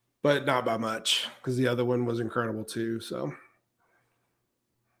 but not by much because the other one was incredible too. So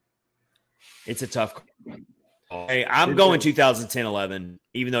it's a tough. Hey, I'm going 2010-11,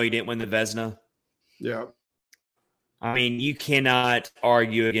 even though he didn't win the Vezina. Yeah. I mean, you cannot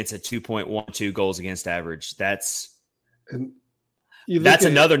argue against a 2.12 goals against average. That's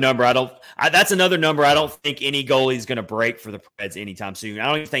another number. That's another number I don't think any goalie is going to break for the Preds anytime soon. I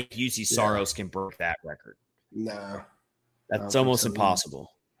don't even think UC Saros can break that record. No. That's almost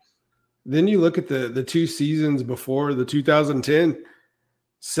impossible. Then you look at the 2 seasons before the 2010,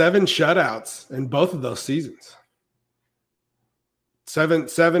 7 shutouts in both of those seasons.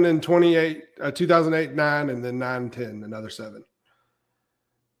 7 and 28, 2008, 9, and then 9, 10, another 7.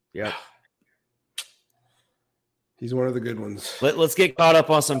 Yeah. He's one of the good ones. Let's get caught up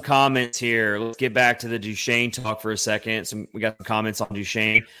on some comments here. Let's get back to the Duchesne talk for a second. We got some comments on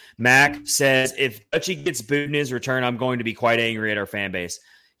Duchesne. Mac says, if Dutchie gets booed in his return, I'm going to be quite angry at our fan base.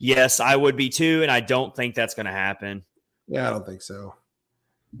 Yes, I would be too, and I don't think that's going to happen. Yeah, I don't think so.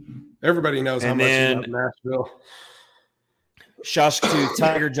 Everybody knows how much he loves Nashville. Shashku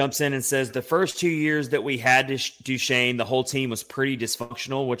Tiger jumps in and says, the first 2 years that we had Duchesne, the whole team was pretty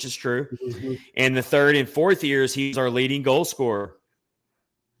dysfunctional, which is true. Mm-hmm. And the 3rd and 4th years, he's our leading goal scorer.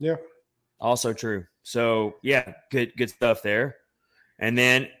 Yeah. Also true. So, yeah, good stuff there. And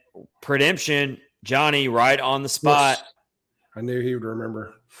then Redemption, Johnny, right on the spot. Yes. I knew he would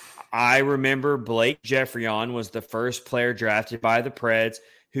remember. I remember Blake Jeffreyon was the first player drafted by the Preds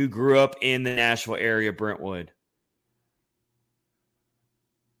who grew up in the Nashville area, Brentwood.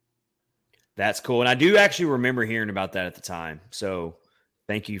 That's cool. And I do actually remember hearing about that at the time. So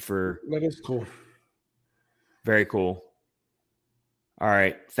thank you for that is cool. Very cool. All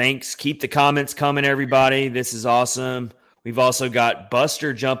right. Thanks. Keep the comments coming, everybody. This is awesome. We've also got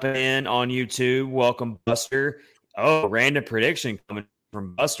Buster jumping in on YouTube. Welcome, Buster. Oh, random prediction coming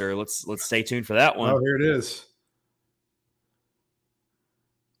from Buster. Let's stay tuned for that one. Oh, here it is.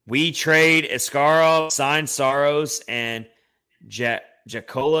 We trade Askarov, sign Saros, and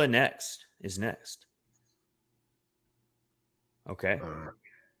Jacola next. Okay.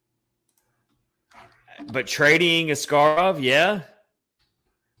 But trading Askarov, yeah.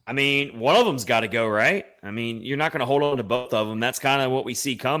 I mean, one of them's got to go, right? I mean, you're not going to hold on to both of them. That's kind of what we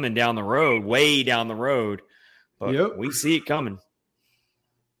see coming down the road, way down the road. But we see it coming.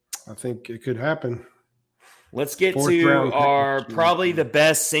 I think it could happen. Let's get to our probably the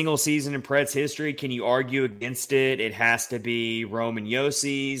best single season in Preds history. Can you argue against it? It has to be Roman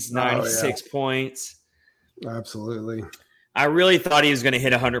Yossi's 96 points. Absolutely. I really thought he was going to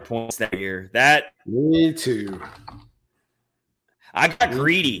hit 100 points that year. Me too. I got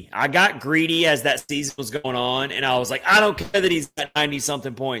greedy. As that season was going on, and I was like, I don't care that he's got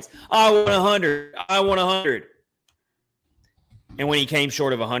 90-something points. I want 100. And when he came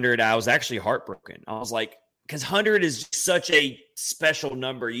short of 100, I was actually heartbroken. I was like, because 100 is such a special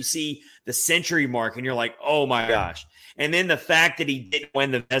number. You see the century mark, and you're like, oh, my gosh. And then the fact that he didn't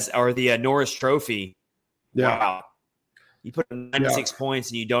win the Norris Trophy. Yeah. Wow. You put 96 points,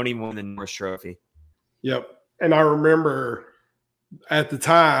 and you don't even win the Norris Trophy. Yep. And I remember at the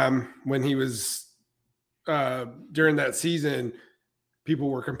time when he was during that season, people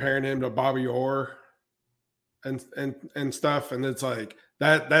were comparing him to Bobby Orr and stuff. And it's like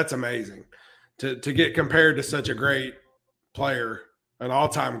that's amazing to get compared to such a great player, an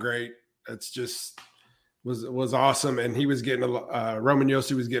all-time great. It's just was awesome. And he was getting Roman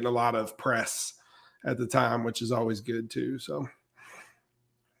Josi was getting a lot of press at the time, which is always good too. So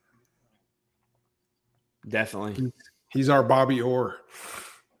definitely. He's our Bobby Orr.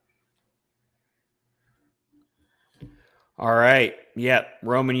 All right. Yep.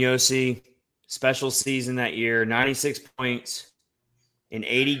 Roman Josi, special season that year, 96 points in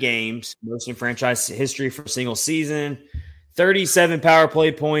 80 games, most in franchise history for a single season. 37 power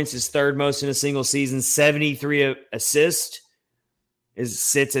play points is third most in a single season. 73 assists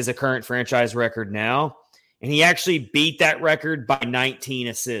sits as a current franchise record now. And he actually beat that record by 19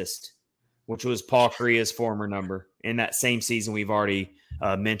 assists, which was Paul Kariya's former number in that same season we've already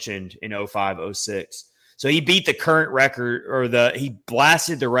mentioned in 05-06. So he beat the current record, or he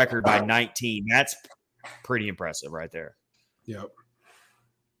blasted the record by 19. That's pretty impressive right there. Yep.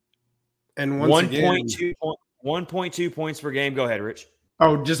 And 1.2 points per game. Go ahead, Rich.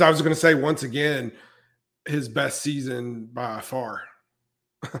 Oh, I was going to say, once again, his best season by far.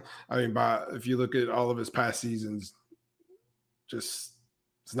 I mean, if you look at all of his past seasons, it's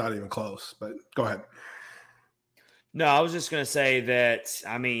not even close. But go ahead. No, I was just going to say that.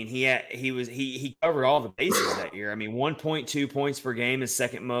 I mean, he covered all the bases that year. I mean, 1.2 points per game is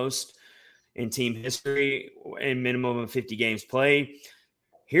second most in team history, and minimum of 50 games played.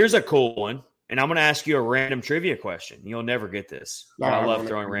 Here's a cool one, and I'm going to ask you a random trivia question. You'll never get this. I love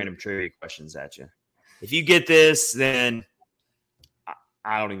throwing random trivia questions at you. If you get this, then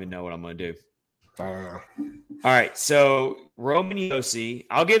I don't even know what I'm going to do. I don't know. All right, so Roman Josi,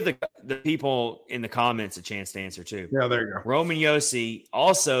 I'll give the people in the comments a chance to answer too. Yeah, there you go. Roman Josi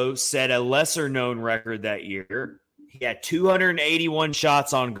also set a lesser-known record that year. He had 281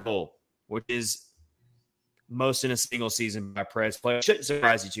 shots on goal, which is most in a single season by Preds players. Shouldn't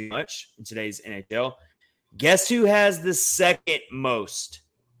surprise you too much in today's NHL. Guess who has the second most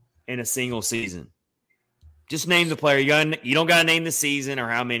in a single season? Just name the player. You don't got to name the season or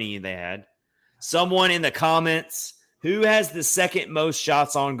how many they had. Someone in the comments, who has the second most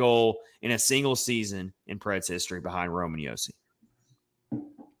shots on goal in a single season in Preds history behind Roman Josi?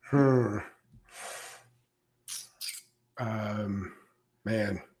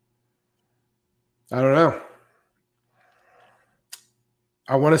 Man. I don't know.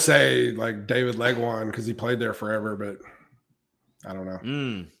 I want to say like David Legwand because he played there forever, but I don't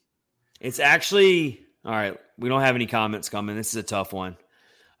know. It's actually, all right, we don't have any comments coming. This is a tough one.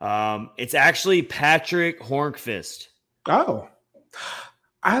 It's actually Patrick Hornqvist. Oh,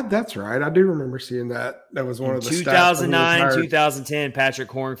 that's right. I do remember seeing that. That was one of the 2009, 2010. Patrick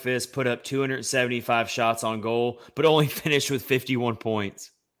Hornqvist put up 275 shots on goal, but only finished with 51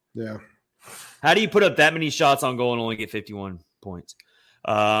 points. Yeah. How do you put up that many shots on goal and only get 51 points?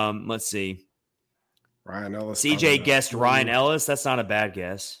 Let's see. Ryan Ellis. CJ guessed Ryan Ellis. That's not a bad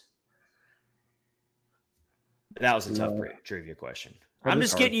guess. That was a tough trivia question. I'm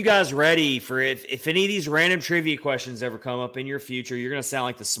just getting you guys ready for if any of these random trivia questions ever come up in your future, you're going to sound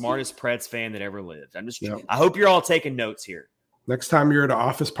like the smartest Preds fan that ever lived. I hope you're all taking notes here. Next time you're at an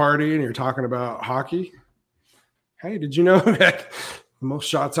office party and you're talking about hockey, hey, did you know that the most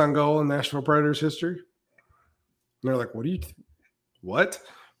shots on goal in Nashville Predators history? And they're like, what?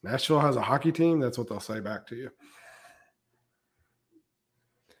 Nashville has a hockey team? That's what they'll say back to you.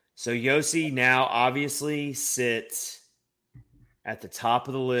 So Josi now obviously sits at the top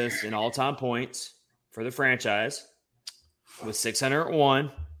of the list in all-time points for the franchise with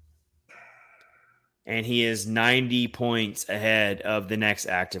 601. And he is 90 points ahead of the next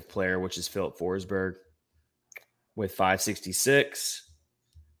active player, which is Philip Forsberg with 566.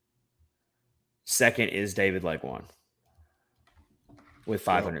 Second is David Legwand with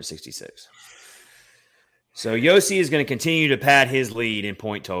 566. So Josi is going to continue to pad his lead in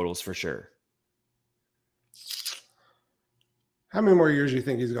point totals for sure. How many more years do you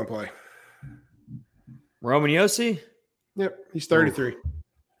think he's going to play? Roman Josi? Yep, he's 33.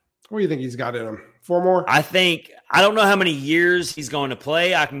 What do you think he's got in him? 4 more? I don't know how many years he's going to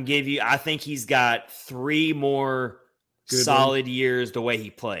play. I think he's got 3 more solid years the way he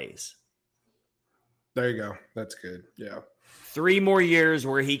plays. There you go. That's good. Yeah. 3 more years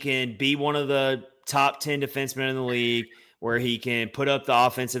where he can be one of the top 10 defensemen in the league, where he can put up the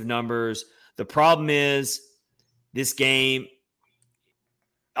offensive numbers. The problem is this game,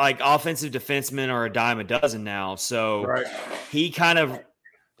 like offensive defensemen are a dime a dozen now. So he kind of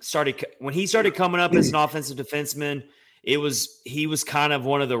when he started coming up as an offensive defenseman, he was kind of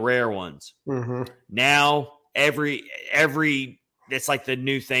one of the rare ones. Mm-hmm. Now that's like the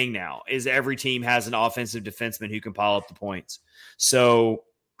new thing now is every team has an offensive defenseman who can pile up the points. So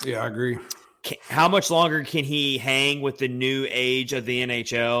yeah, I agree. How much longer can he hang with the new age of the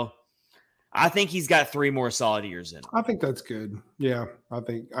NHL? I think he's got 3 more solid years in him. I think that's good. Yeah, I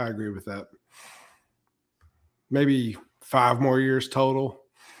agree with that. Maybe 5 more years total.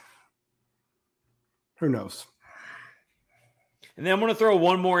 Who knows? And then I'm going to throw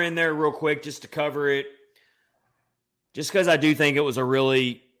one more in there real quick just to cover it. Just because I do think it was a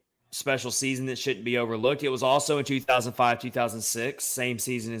really special season that shouldn't be overlooked. It was also in 2005, 2006, same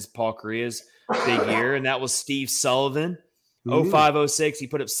season as Paul Kariya's big year, and that was Steve Sullivan. 05-06, he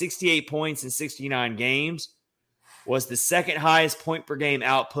put up 68 points in 69 games, was the second highest point per game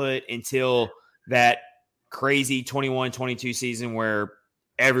output until that crazy 21-22 season where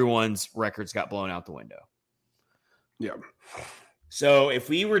everyone's records got blown out the window. Yeah. So if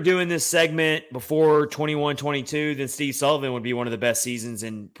we were doing this segment before 21-22, then Steve Sullivan would be one of the best seasons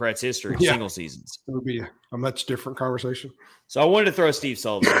in Preds history, single seasons. It would be a much different conversation. So I wanted to throw Steve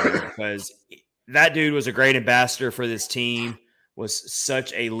Sullivan in there because that dude was a great ambassador for this team, was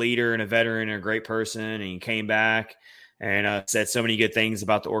such a leader and a veteran and a great person, and he came back and said so many good things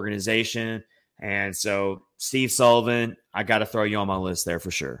about the organization. And so Steve Sullivan, I got to throw you on my list there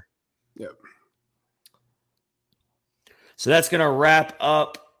for sure. Yep. So that's going to wrap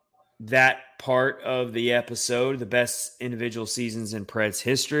up that part of the episode, the best individual seasons in Preds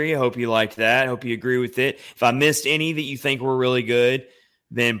history. I hope you liked that. I hope you agree with it. If I missed any that you think were really good,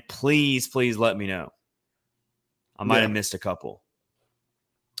 then please let me know. I might have missed a couple.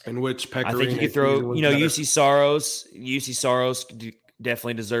 And which Pecorino? I think you could throw, UC Saros. UC Saros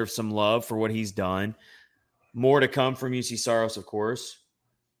definitely deserves some love for what he's done. More to come from UC Saros, of course.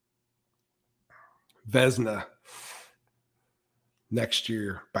 Vesna. Next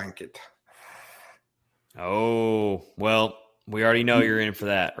year, bank it. Oh, well, we already know you're in for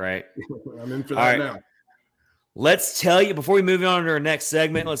that, right? I'm in for that now. Let's tell you, before we move on to our next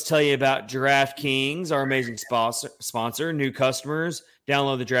segment, let's tell you about DraftKings, our amazing sponsor. New customers,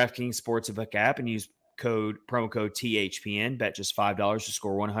 download the DraftKings Sportsbook app and use promo code THPN. Bet just $5 to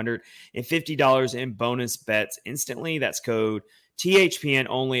score $150 in bonus bets instantly. That's code THPN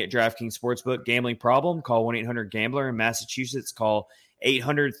only at DraftKings Sportsbook. Gambling problem? Call 1-800-GAMBLER. In Massachusetts, call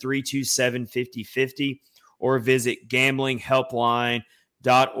 800-327-5050 or visit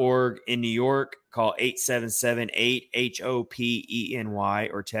gamblinghelpline.org. In New York, call 877-8-HOPENY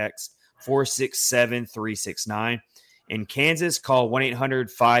or text 467-369. In Kansas, call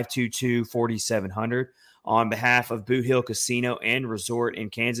 1-800-522-4700 on behalf of Boot Hill Casino and Resort in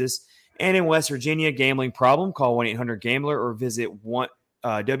Kansas. And in West Virginia, gambling problem, call 1-800-GAMBLER or visit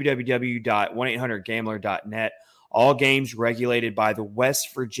www.1800gambler.net. All games regulated by the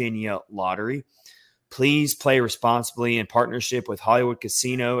West Virginia Lottery. Please play responsibly in partnership with Hollywood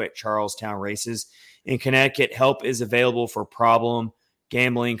Casino at Charlestown Races. In Connecticut, help is available for problem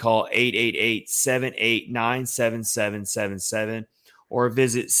gambling. Call 888-789-7777 or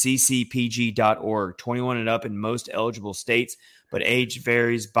visit ccpg.org. 21 and up in most eligible states, but age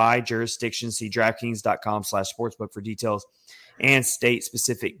varies by jurisdiction. See DraftKings.com/sportsbook for details and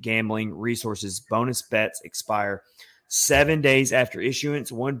state-specific gambling resources. Bonus bets expire 7 days after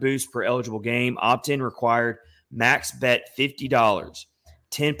issuance. 1 boost per eligible game. Opt-in required. Max bet $50.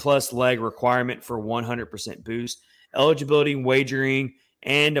 10-plus leg requirement for 100% boost. Eligibility, wagering,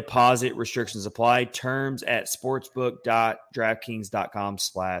 and deposit restrictions apply. Terms at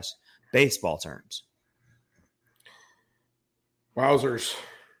sportsbook.draftkings.com/baseball terms. Wowzers.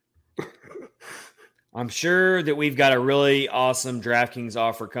 I'm sure that we've got a really awesome DraftKings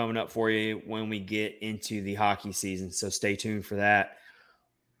offer coming up for you when we get into the hockey season, so stay tuned for that.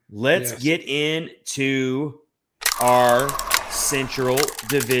 Let's get into our Central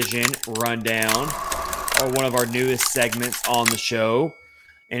Division rundown, or one of our newest segments on the show,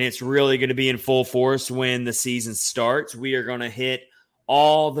 and it's really going to be in full force when the season starts. We are going to hit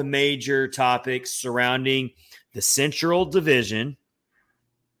all the major topics surrounding the Central Division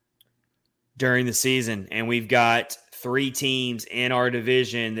during the season. And we've got 3 teams in our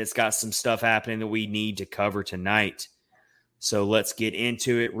division that's got some stuff happening that we need to cover tonight. So let's get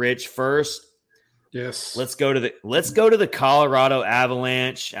into it. Rich, first. Yes. Let's go to the Colorado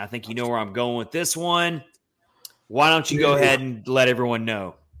Avalanche. I think you know where I'm going with this one. Why don't you go ahead and let everyone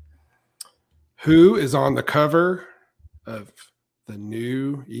know? Who is on the cover of the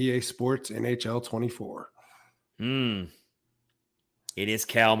new EA Sports NHL 24? It is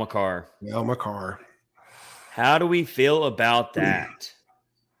Cal McCarr. Cal McCarr. How do we feel about that?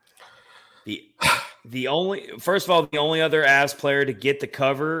 The only other Avs player to get the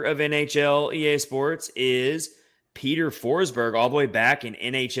cover of NHL EA Sports is Peter Forsberg, all the way back in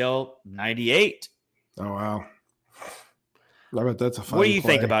NHL 98. Oh, wow. I bet that's a fun What do you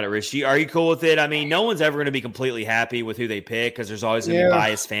play. think about it, Rich? Are you cool with it? I mean, no one's ever going to be completely happy with who they pick because there's always going to be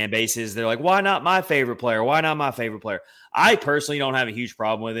biased fan bases. They're like, why not my favorite player? Why not my favorite player? I personally don't have a huge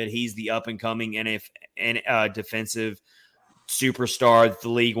problem with it. He's the up-and-coming defensive superstar that the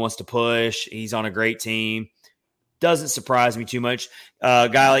league wants to push. He's on a great team. Doesn't surprise me too much. A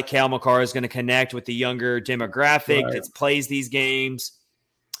guy like Cal McCarr is going to connect with the younger demographic that plays these games.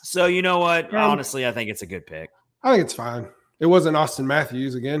 So you know what? Honestly, I think it's a good pick. I think it's fine. It wasn't Austin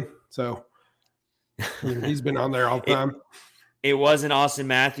Matthews again, so he's been on there all the time. It wasn't Austin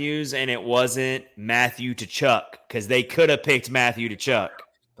Matthews, and it wasn't Matthew Tkachuk, because they could have picked Matthew Tkachuk.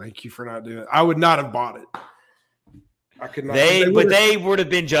 Thank you for not doing it. I would not have bought it. I could not. They would have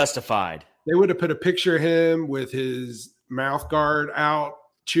been justified. They would have put a picture of him with his mouth guard out,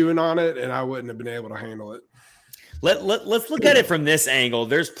 chewing on it, and I wouldn't have been able to handle it. Let's look at it from this angle.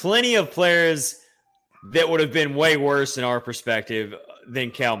 There's plenty of players that would have been way worse in our perspective than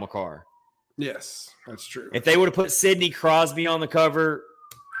Cale Makar. Yes, that's true. If they would have put Sidney Crosby on the cover,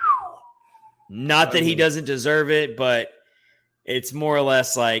 not that he doesn't deserve it, but it's more or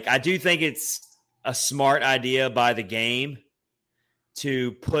less like, I do think it's a smart idea by the game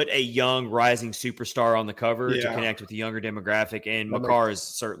to put a young rising superstar on the cover to connect with the younger demographic, and Makar is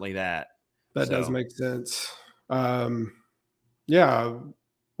certainly that. That does make sense. Yeah.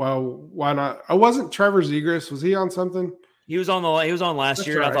 Well, why not? I wasn't Trevor Zegras. Was he on something? He was on last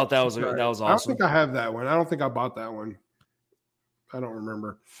year. Right. I thought that was awesome. I don't think I have that one. I don't think I bought that one. I don't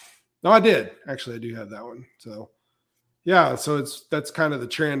remember. No, I did. Actually, I do have that one. So yeah, so that's kind of the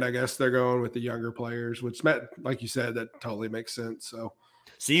trend, I guess. They're going with the younger players, which like you said, that totally makes sense. So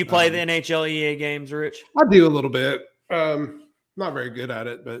you play the NHL EA games, Rich? I do a little bit. Not very good at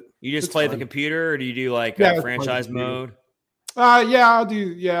it, but you just play the computer, or do you do like a franchise mode? I'll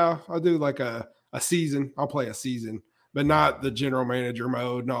do like a season. I'll play a season, but not the general manager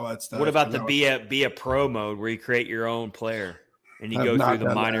mode and all that stuff. What about the be a pro mode where you create your own player and you go through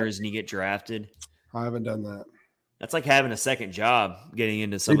the minors and you get drafted? I haven't done that. That's like having a second job, getting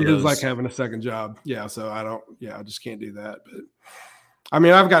into some of those. It is like having a second job. Yeah. So I just can't do that. But I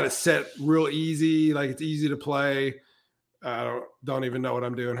mean, I've got it set real easy. Like, it's easy to play. I don't even know what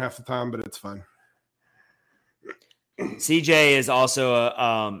I'm doing half the time, but it's fun. CJ is also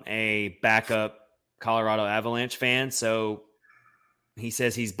a backup Colorado Avalanche fan, so he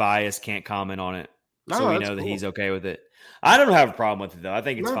says he's biased, can't comment on it. So we know that he's okay with it. I don't have a problem with it, though. I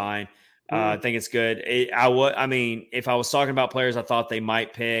think it's fine. I think it's good. I mean, if I was talking about players I thought they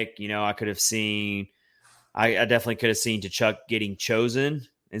might pick, I could have seen – I definitely could have seen Tkachuk getting chosen,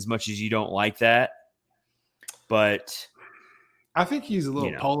 as much as you don't like that. But – I think he's a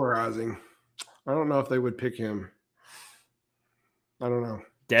little polarizing. I don't know if they would pick him. I don't know.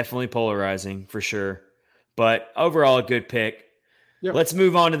 Definitely polarizing for sure. But overall, a good pick. Yep. Let's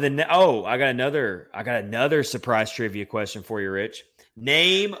move on to I got another surprise trivia question for you, Rich.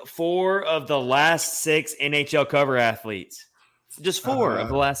 Name 4 of the last 6 NHL cover athletes. Just 4 of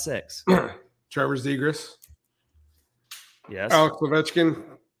the last 6. Trevor Zegras. Yes. Alex Ovechkin.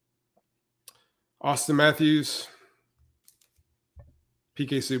 Austin Matthews.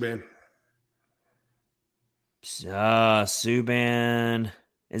 PK Subban. Subban.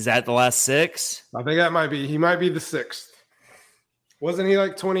 Is that the last 6? I think that might be. He might be the 6th. Wasn't he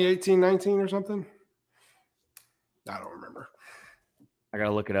like 2018-19 or something? I don't remember. I got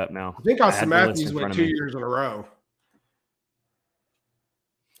to look it up now. I think Austin Matthews went 2 years in a row.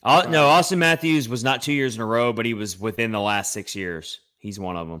 No, Austin Matthews was not 2 years in a row, but he was within the last 6 years. He's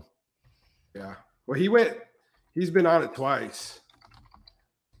one of them. Yeah. Well, he's been on it twice.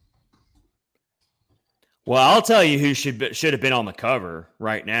 Well, I'll tell you who should have been on the cover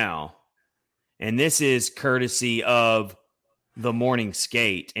right now. And this is courtesy of the Morning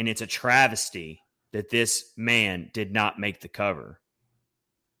Skate. And it's a travesty that this man did not make the cover.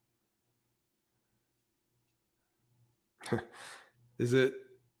 Is it?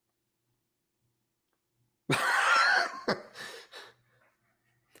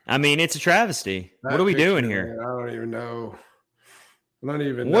 I mean, it's a travesty. What are we doing here? I don't even know.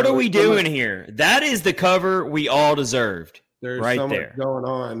 What are we doing here? That is the cover we all deserved. There's right so much there going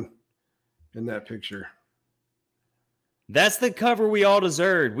on in that picture. That's the cover we all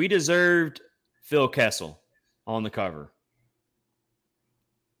deserved. We deserved Phil Kessel on the cover.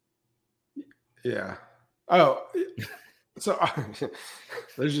 Yeah. Oh, so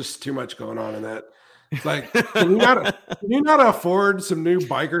there's just too much going on in that. It's like, can you not afford some new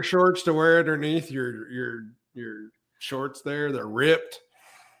biker shorts to wear underneath your shorts there? They're ripped.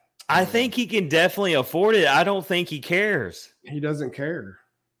 I think he can definitely afford it. I don't think he cares. He doesn't care.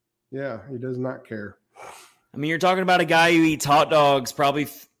 Yeah, he does not care. I mean, you're talking about a guy who eats hot dogs probably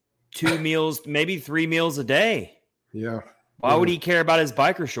 2 meals, maybe 3 meals a day. Yeah. Why would he care about his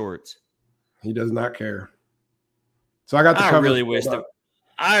biker shorts? He does not care. So I got the cover. I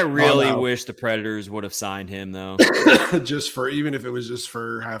really wish the Predators would have signed him, though. Even if it was just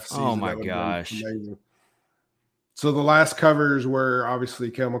for half a season. Oh my gosh. So the last covers were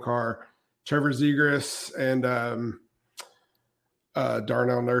obviously Cale Makar, Trevor Zegras, and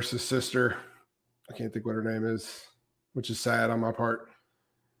Darnell Nurse's sister. I can't think what her name is, which is sad on my part.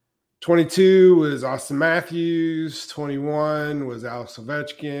 22 was Austin Matthews. 21 was Alex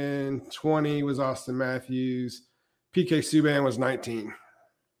Ovechkin. 20 was Austin Matthews. PK Subban was 19.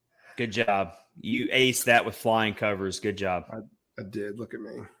 Good job. You aced that with flying covers. Good job. I did. Look at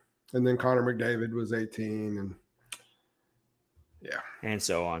me. And then Connor McDavid was 18. And yeah. And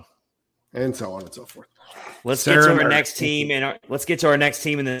so on. And so on and so forth. Let's get to our next team. Let's get to our next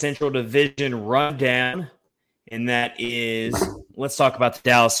team in the Central Division rundown. And that is, let's talk about the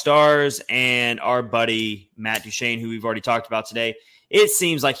Dallas Stars and our buddy Matt Duchene, who we've already talked about today. It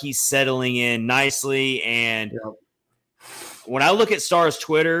seems like he's settling in nicely. And when I look at Stars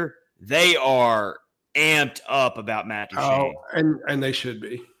Twitter, they are amped up about Matt Duchene. Oh, and they should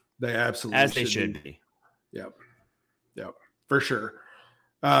be. They absolutely should be. Yep, for sure.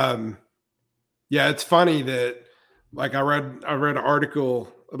 Yeah, it's funny that, like, I read an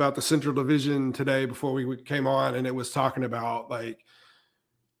article about the Central Division today before we came on, and it was talking about, like,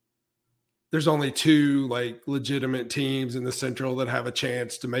 there's only 2 like legitimate teams in the Central that have a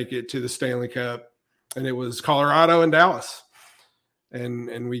chance to make it to the Stanley Cup, and it was Colorado and Dallas,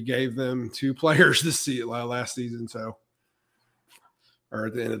 and we gave them 2 players last season, or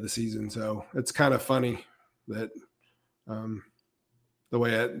at the end of the season. So it's kind of funny that the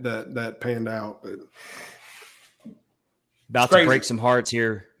way that panned out. But about to break some hearts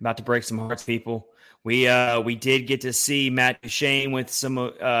here. About to break some hearts, people. We did get to see Matt Duchene with some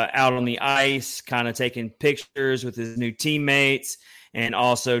out on the ice, kind of taking pictures with his new teammates, and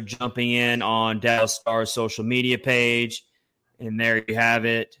also jumping in on Dallas Stars social media page. And there you have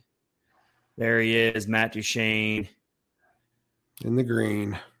it. There he is, Matt Duchene. In the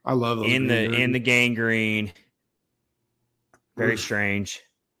green. I love those in the gang green. Very strange.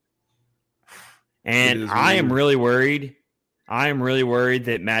 And I am really worried. I am really worried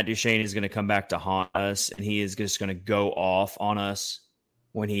that Matt Duchene is going to come back to haunt us, and he is just going to go off on us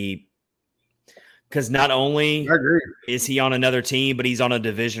because not only is he on another team, but he's on a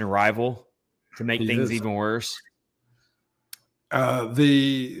division rival to make things even worse.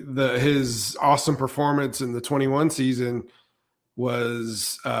 His awesome performance in the 21 season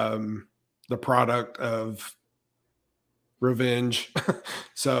was the product of revenge.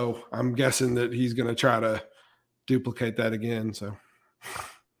 So I'm guessing that he's going to try to duplicate that again. So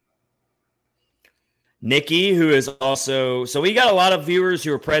Nikki, who is also, so we got a lot of viewers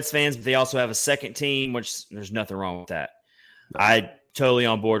who are Preds fans, but they also have a second team, which there's nothing wrong with that. I totally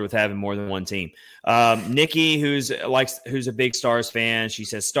on board with having more than one team. Nikki, who's a big Stars fan, she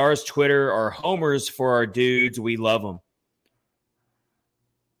says Stars Twitter are homers for our dudes. We love them.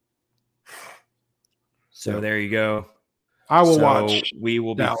 So there you go. I will watch. We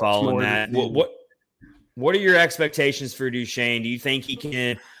will be following that. What are your expectations for Duchene? Do you think he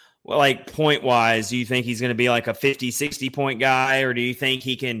can, point wise, do you think he's going to be like a 50, 60 point guy, or do you think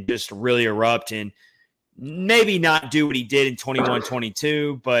he can just really erupt and maybe not do what he did in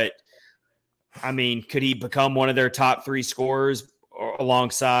 21-22, but I mean, could he become one of their top 3 scorers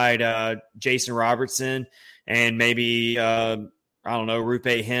alongside Jason Robertson and maybe, I don't know, Rupe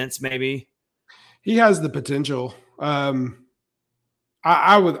Hintz maybe? He has the potential.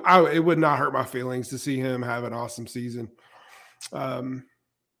 It would not hurt my feelings to see him have an awesome season. I'm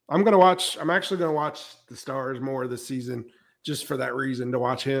actually going to watch the Stars more this season just for that reason, to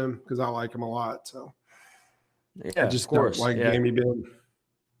watch him, because I like him a lot. So yeah, I just don't like Jamie Benn.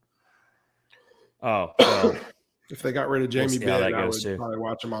 Oh, well, if they got rid of Jamie Benn, I would probably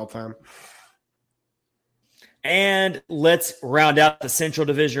watch him all the time. And let's round out the Central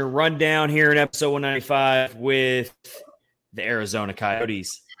Division rundown here in episode 195 with the Arizona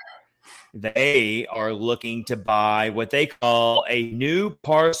Coyotes. They are looking to buy what they call a new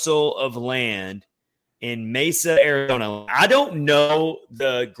parcel of land in Mesa, Arizona. I don't know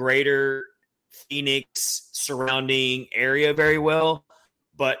the greater Phoenix surrounding area very well,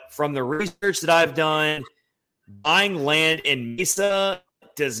 but from the research that I've done, buying land in Mesa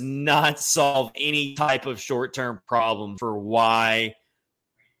does not solve any type of short-term problem for why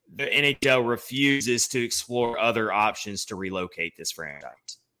the NHL refuses to explore other options to relocate this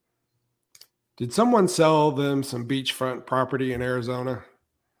franchise. Did someone sell them some beachfront property in Arizona?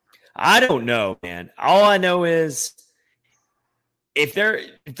 I don't know, man. All I know is if they're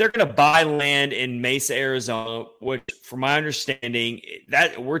going to buy land in Mesa, Arizona, which from my understanding,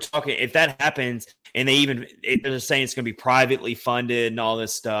 that we're talking, if that happens, and they're saying it's going to be privately funded and all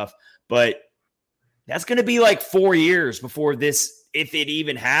this stuff, but that's going to be like 4 years before this, if it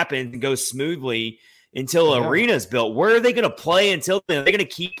even happens and goes smoothly, until an arena's built. Where are they going to play until then? Are they going to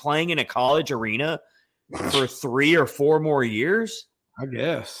keep playing in a college arena for 3 or 4 more years? I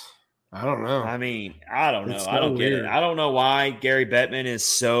guess. I don't know. I mean, I don't know. It's I don't so get weird. it. I don't know why Gary Bettman is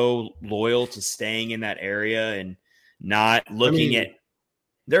so loyal to staying in that area and not looking at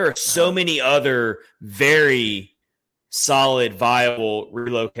 – there are so many other very solid, viable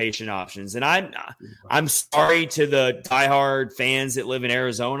relocation options. And I'm sorry to the diehard fans that live in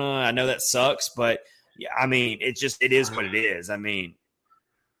Arizona. I know that sucks, but, yeah, I mean, it is what it is. I mean,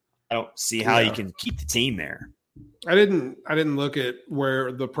 I don't see how you can keep the team there. I didn't look at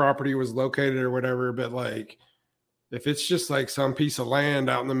where the property was located or whatever, but like if it's just like some piece of land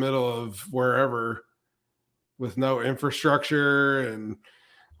out in the middle of wherever with no infrastructure and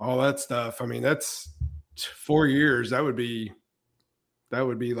all that stuff, I mean, that's 4 years. That would be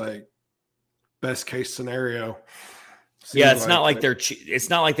like best case scenario. Yeah, it's not like it's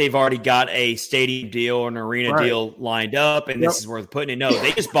not like they've already got a stadium deal or an arena deal lined up, and this is where they're putting it. No,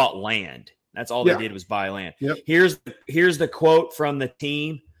 they just bought land. That's all they did was buy land. Yep. Here's the quote from the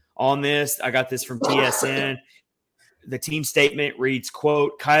team on this. I got this from TSN. The team statement reads,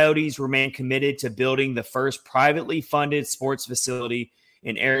 quote, "Coyotes remain committed to building the first privately funded sports facility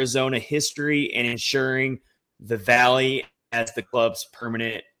in Arizona history and ensuring the Valley as the club's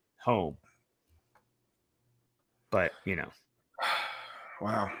permanent home." But,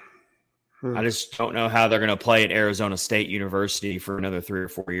 wow. I just don't know how they're going to play at Arizona State University for another 3 or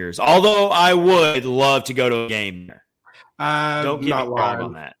 4 years. Although I would love to go to a game there. Don't get me wrong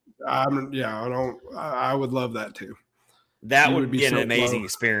on that. I would love that too. That would be an amazing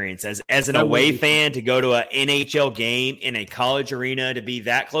experience as an away fan to go to an NHL game in a college arena, to be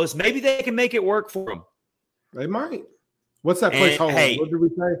that close. Maybe they can make it work for them. They might. What's that place called? What did we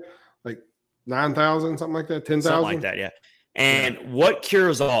say? Like 9,000, something like that, 10,000? Something like that, yeah. And what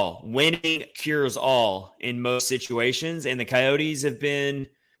cures all? Winning cures all in most situations. And the Coyotes have been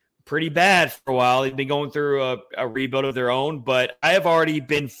pretty bad for a while. They've been going through a rebuild of their own. But I have already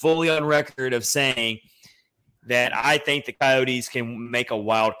been fully on record of saying that I think the Coyotes can make a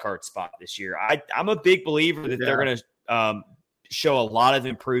wild card spot this year. I'm a big believer that they're going to show a lot of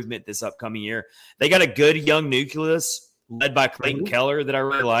improvement this upcoming year. They got a good young nucleus led by Clayton Keller that I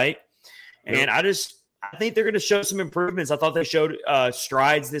really like. And I think they're going to show some improvements. I thought they showed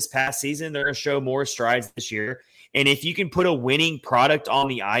strides this past season. They're going to show more strides this year. And if you can put a winning product on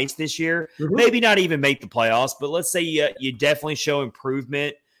the ice this year, maybe not even make the playoffs, but let's say you definitely show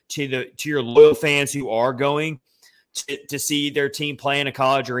improvement to your loyal fans who are going to see their team play in a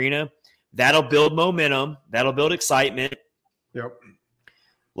college arena. That'll build momentum. That'll build excitement. Yep.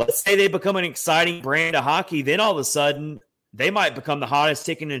 Let's say they become an exciting brand of hockey. Then all of a sudden, they might become the hottest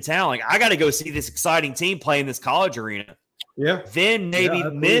ticket in town. Like, I got to go see this exciting team play in this college arena. Yeah. Then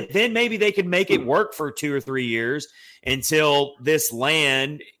maybe they could make it work for 2 or 3 years until this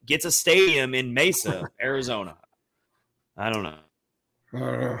land gets a stadium in Mesa, Arizona. I don't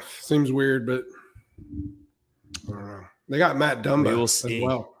know. Seems weird, but I don't know. They got Matt Dumba as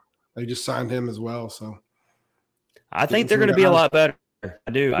well. They just signed him as well. So I think they're going to be a lot better.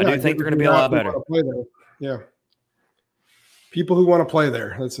 I do think they're going to be a lot better. Yeah. People who want to play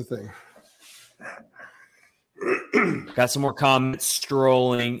there. That's the thing. Got some more comments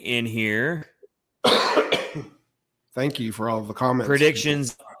strolling in here. Thank you for all of the comments.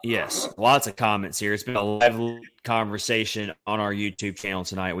 Predictions. Yes, lots of comments here. It's been a lively conversation on our YouTube channel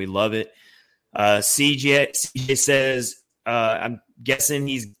tonight. We love it. CJ says, I'm guessing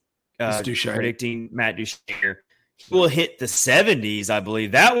he's predicting Matt Duchene here. He will hit the 70s, I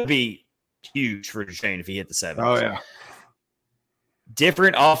believe. That would be huge for Duchene if he hit the 70s. Oh, yeah.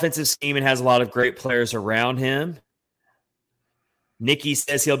 Different offensive scheme and has a lot of great players around him. Nikki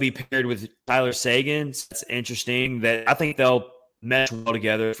says he'll be paired with Tyler Sagan. So that's interesting. That I think they'll mesh well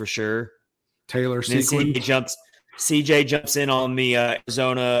together for sure. Taylor Sequin. CJ jumps in on the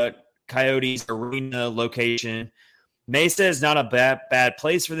Arizona Coyotes arena location. Mesa is not a bad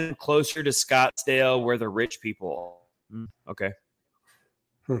place for them, closer to Scottsdale where the rich people are. Okay.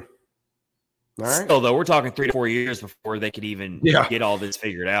 All right. Still, though, we're talking 3 to 4 years before they could even get all this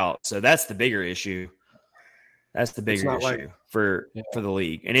figured out. So that's the bigger issue. That's the bigger issue for the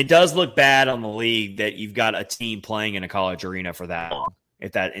league. And it does look bad on the league that you've got a team playing in a college arena for that long,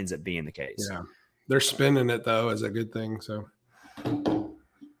 if that ends up being the case. Yeah. They're spinning it, though, as a good thing. So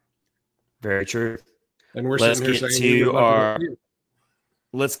very true. And we're sitting here saying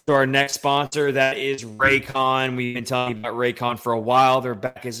let's go to our next sponsor. That is Raycon. We've been talking about Raycon for a while. They're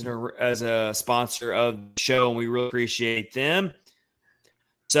back as a sponsor of the show, and we really appreciate them.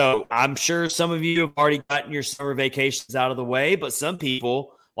 So I'm sure some of you have already gotten your summer vacations out of the way, but some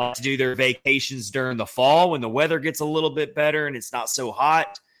people like to do their vacations during the fall when the weather gets a little bit better and it's not so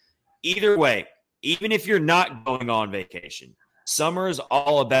hot. Either way, even if you're not going on vacation, Summer is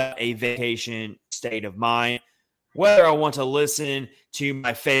all about a vacation state of mind. Whether I want to listen to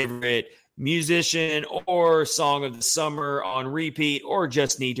my favorite musician or song of the summer on repeat, or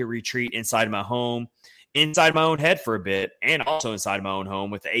just need to retreat inside my home, inside my own head for a bit, and also inside my own home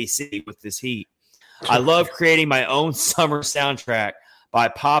with the AC with this heat. I love creating my own summer soundtrack by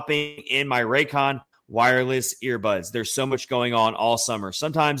popping in my Raycon wireless earbuds. There's so much going on all summer.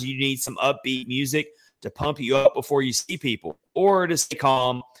 Sometimes you need some upbeat music to pump you up before you see people, or to stay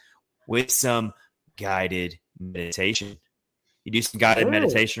calm with some guided meditation. You do some guided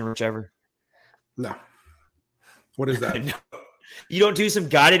meditation, whichever. No. What is that? No. You don't do some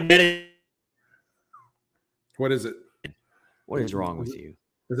guided meditation? What is it? What is wrong with you?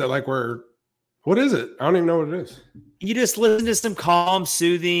 Is that like what is it? I don't even know what it is. You just listen to some calm,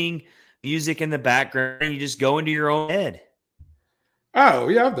 soothing music in the background, and you just go into your own head. Oh,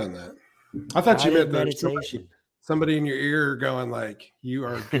 yeah, I've done that. I thought you meant meditation. Somebody in your ear going like, you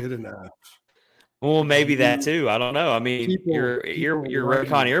are good enough. Well, maybe that too. I don't know. I mean, your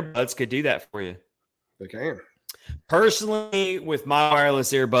Raycon earbuds could do that for you. They can. Personally, with my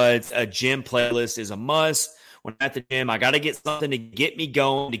wireless earbuds, a gym playlist is a must. When I'm at the gym, I got to get something to get me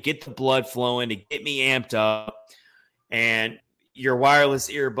going, to get the blood flowing, to get me amped up. And your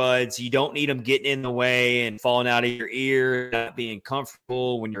wireless earbuds, you don't need them getting in the way and falling out of your ear, not being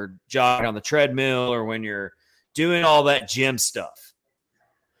comfortable when you're jogging on the treadmill or when you're doing all that gym stuff.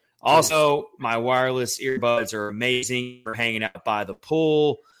 Also, my wireless earbuds are amazing for hanging out by the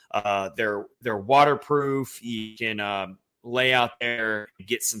pool. They're waterproof. You can lay out there and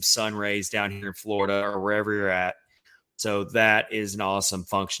get some sun rays down here in Florida or wherever you're at. So that is an awesome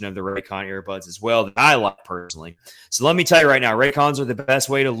function of the Raycon earbuds as well that I like personally. So let me tell you right now, Raycons are the best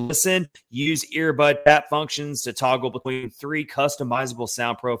way to listen. Use earbud tap functions to toggle between 3 customizable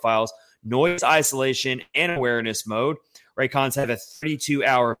sound profiles, noise isolation, and awareness mode. Raycons have a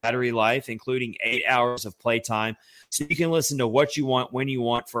 32-hour battery life, including 8 hours of playtime, so you can listen to what you want when you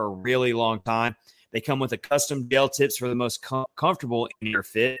want for a really long time. They come with a custom gel tips for the most comfortable in-ear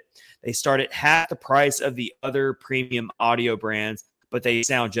fit. They start at half the price of the other premium audio brands, but they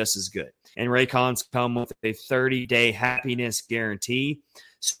sound just as good. And Raycons come with a 30-day happiness guarantee.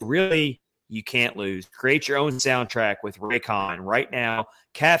 So really, you can't lose. Create your own soundtrack with Raycon. Right now,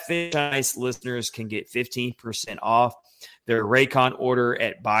 Catfish Ice listeners can get 15% off their Raycon order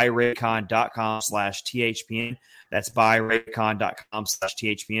at buyraycon.com/THPN. That's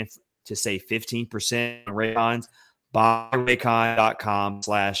buyraycon.com/THPN to save 15% on Raycons.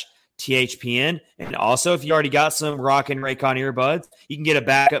 Buyraycon.com/THPN. And also, if you already got some rockin' Raycon earbuds, you can get a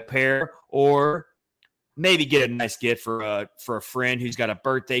backup pair or maybe get a nice gift for a friend who's got a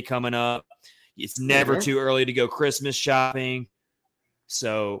birthday coming up. It's never too early to go Christmas shopping.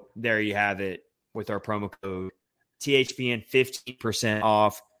 So there you have it with our promo code THPN, 15%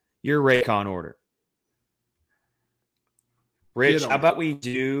 off your Raycon order. Rich, how about we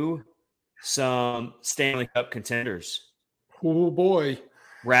do some Stanley Cup contenders? Oh, boy.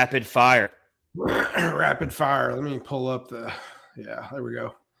 Rapid fire. Rapid fire. Let me pull up there we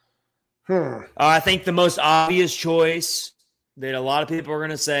go. I think the most obvious choice that a lot of people are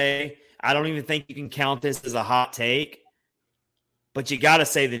going to say, I don't even think you can count this as a hot take, but you got to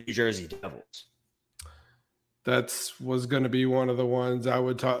say the New Jersey Devils. Was going to be one of the ones I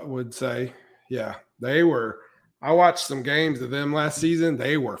would say. Yeah, they were. I watched some games of them last season.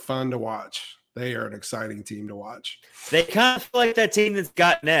 They were fun to watch. They are an exciting team to watch. They kind of feel like that team that's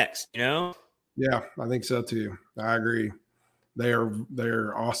got next, you know? Yeah, I think so too. I agree.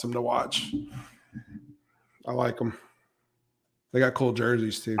 They're awesome to watch. I like them. They got cool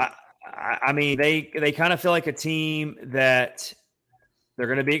jerseys too. I mean, they kind of feel like a team that they're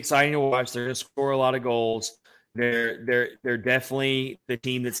going to be exciting to watch. They're going to score a lot of goals. They're definitely the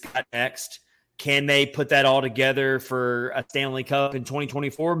team that's got next. Can they put that all together for a Stanley Cup in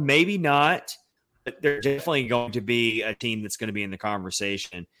 2024? Maybe not, but they're definitely going to be a team that's going to be in the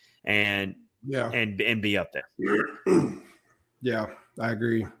conversation and be up there. Yeah, I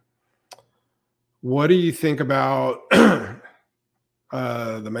agree. What do you think about the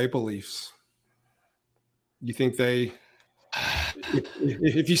Maple Leafs? You think they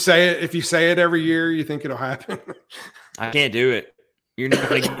if you say it every year, you think it'll happen? I can't do it. You're not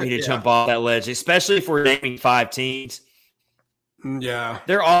going to get me to jump off that ledge, especially if we're naming 5 teams. Yeah.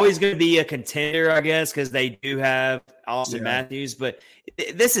 They're always going to be a contender, I guess, because they do have Austin Matthews, but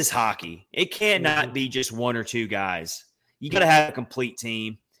this is hockey. It cannot be just 1 or 2 guys. You got to have a complete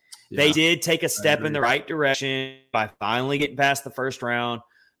team. Yeah. They did take a step in the right direction by finally getting past the first round,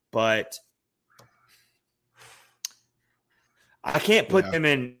 but I can't put them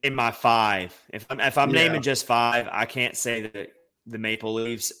in my 5. If I'm naming just 5, I can't say that the Maple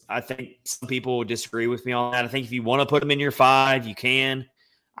Leafs. I think some people will disagree with me on that. I think if you want to put them in your 5, you can.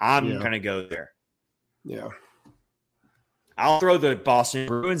 I'm going to go there. Yeah. I'll throw the Boston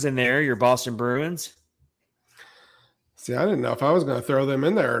Bruins in there, your Boston Bruins. See, I didn't know if I was going to throw them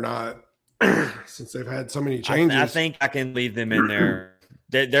in there or not since they've had so many changes. I think I can leave them in there.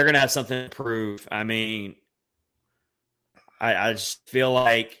 They're going to have something to prove. I mean, I just feel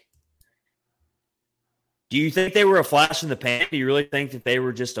like – do you think they were a flash in the pan? Do you really think that they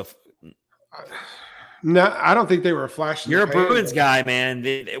were just a No, I don't think they were a flash in You're the a pan. Bruins guy, man.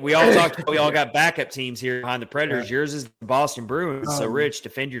 We all talked. We all got backup teams here behind the Predators. Yeah. Yours is the Boston Bruins. So, Rich,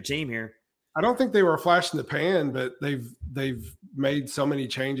 defend your team here. I don't think they were a flash in the pan, but they've made so many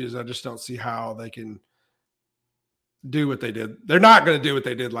changes. I just don't see how they can do what they did. They're not going to do what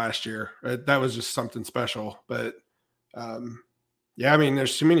they did last year. That was just something special. But yeah, I mean,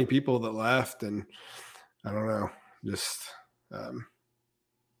 there's too many people that left, and I don't know. Just I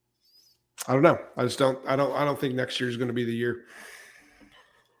don't know. I don't think next year is going to be the year.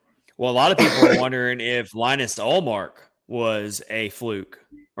 Well, a lot of people are wondering if Linus Ullmark was a fluke,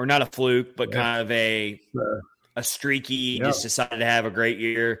 or not a fluke, but kind of a streaky, just decided to have a great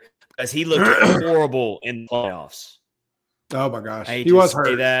year, because he looked horrible in the playoffs. Oh my gosh. He was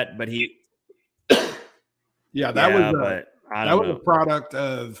hurt. That, but he that was a product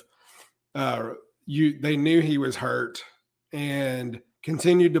of they knew he was hurt and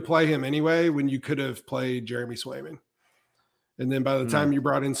continued to play him anyway when you could have played Jeremy Swayman. And then by the time you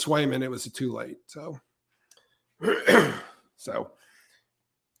brought in Swayman, it was too late. So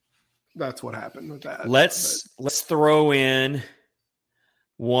that's what happened with that. Let's throw in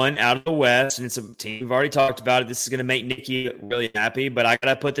one out of the West, and it's a team we've already talked about it. This is going to make Nikki really happy, but I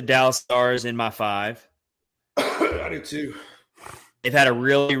got to put the Dallas Stars in my 5. I do too. They've had a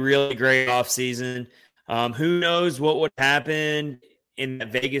really, really great offseason. Who knows what would happen in the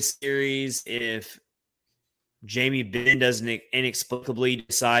Vegas series if Jamie Benn doesn't inexplicably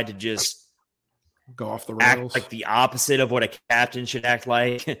decide to just go off the rails, act like the opposite of what a captain should act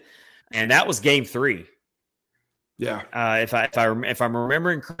like. And that was game 3. Yeah. If I'm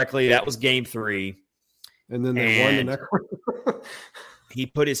remembering correctly, that was game 3. And then they won the next one. He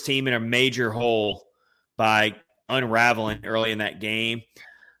put his team in a major hole by unraveling early in that game.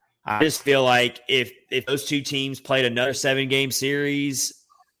 I just feel like if those two teams played another 7-game series,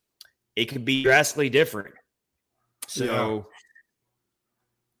 it could be drastically different. So,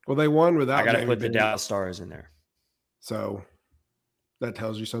 well, they won without. I got to put the Dallas Stars in there. So that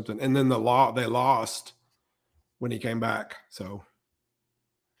tells you something. And then they lost when he came back. So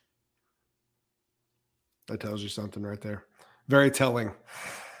that tells you something right there. Very telling.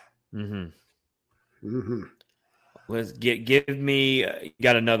 Let's give me. You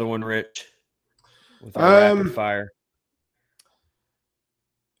got another one, Rich, with our rapid fire.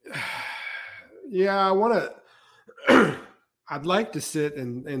 Yeah, I want to. I'd like to sit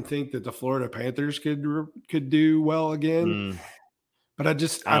and think that the Florida Panthers could do well again, but I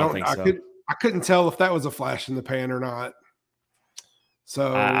don't think so. I couldn't tell if that was a flash in the pan or not.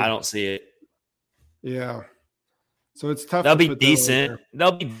 So I don't see it. Yeah. So it's tough. They'll be decent.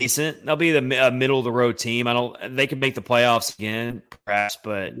 They'll be decent. They'll be the middle of the road team. They could make the playoffs again, perhaps.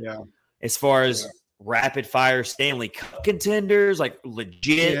 But as far as rapid fire Stanley Cup contenders, like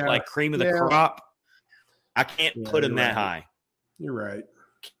legit, like cream of the crop, I can't put them that high. You're right.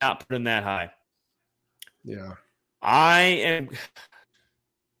 Cannot put them that high. Yeah. I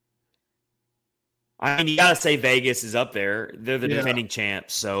mean, you got to say Vegas is up there. They're the defending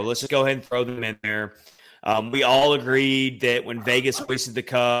champs. So let's just go ahead and throw them in there. We all agreed that when Vegas hoisted the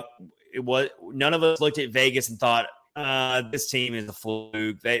cup, none of us looked at Vegas and thought, this team is a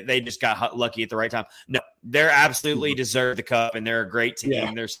fluke. They just got lucky at the right time. No, they're absolutely deserve the cup, and they're a great team.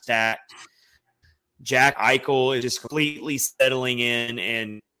 Yeah. They're stacked. Jack Eichel is just completely settling in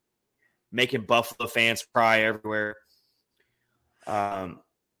and making Buffalo fans cry everywhere.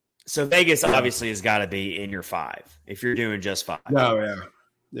 So Vegas obviously has got to be in your 5 if you're doing just 5. No,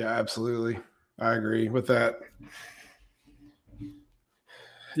 yeah, absolutely. I agree with that.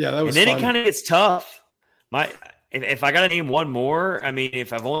 Yeah, that was. And then fun. It kind of gets tough. If I got to name one more, I mean,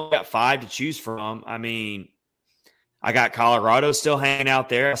 if I've only got 5 to choose from, I mean, I got Colorado still hanging out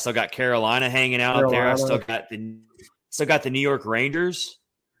there. I still got Carolina hanging out there. I still got the New York Rangers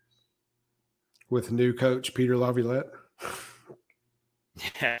with new coach Peter Laviolette.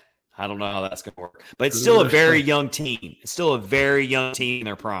 Yeah, I don't know how that's going to work, but it's still a very young team. It's still a very young team in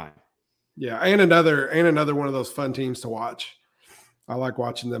their prime. Yeah, and another one of those fun teams to watch. I like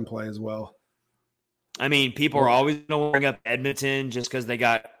watching them play as well. I mean, people are always going to bring up Edmonton just because they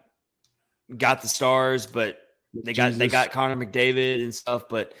got the Stars, but They got Connor McDavid and stuff,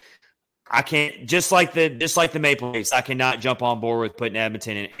 but I can't, just like the Maple Leafs, I cannot jump on board with putting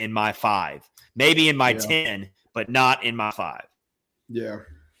Edmonton in my 5. Maybe in my 10, but not in my 5. Yeah,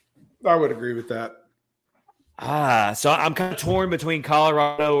 I would agree with that. So I'm kind of torn between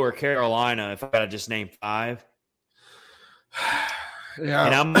Colorado or Carolina if I got to just name 5. Yeah.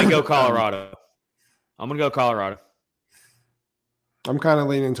 And I'm going to go Colorado. I'm kind of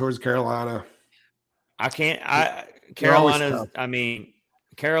leaning towards Carolina. Carolina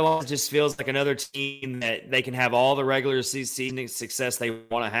just feels like another team that they can have all the regular season success they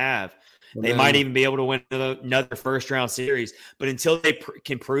want to have. They might even be able to win another first-round series. But until they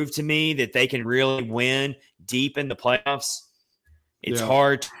can prove to me that they can really win deep in the playoffs, it's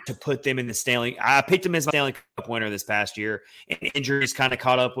hard to put them in the Stanley. I picked them as my Stanley Cup winner this past year, and injuries kind of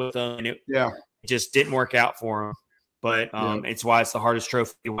caught up with them, and it just didn't work out for them. But it's why it's the hardest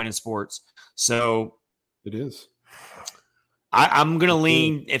trophy to win in sports. So it is. I'm going to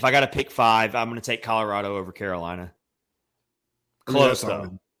lean, if I got to pick 5, I'm going to take Colorado over Carolina. Close,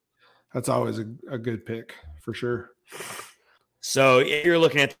 though. That's always a good pick for sure. So if you're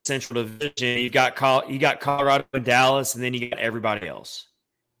looking at the Central Division, you got Colorado and Dallas, and then you got everybody else.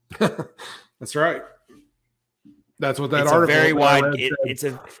 That's right. That's what that it's article. A very wide.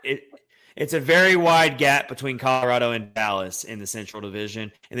 It's a very wide gap between Colorado and Dallas in the Central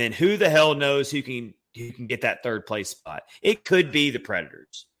Division, and then who the hell knows who can get that third place spot? It could be the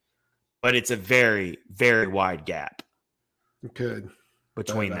Predators, but it's a very, very wide gap. It could.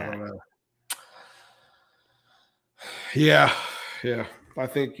 Between that. Yeah. I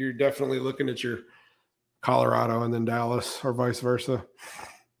think you're definitely looking at your Colorado and then Dallas or vice versa.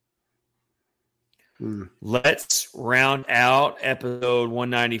 Let's round out episode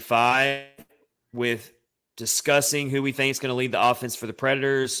 195 with discussing who we think is going to lead the offense for the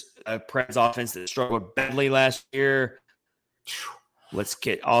Predators, a Preds offense that struggled badly last year. Let's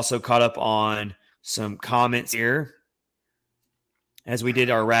get also caught up on some comments here as we did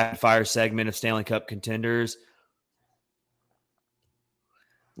our rapid fire segment of Stanley Cup contenders.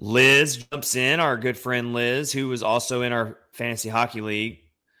 Liz jumps in, our good friend Liz, who was also in our fantasy hockey league.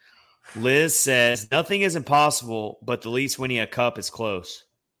 Liz says, nothing is impossible, but the Leafs winning a cup is close.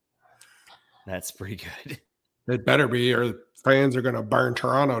 That's pretty good. It better be, or fans are going to burn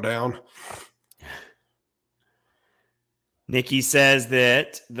Toronto down. Nikki says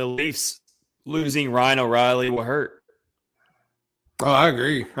that the Leafs losing Ryan O'Reilly will hurt. Oh, I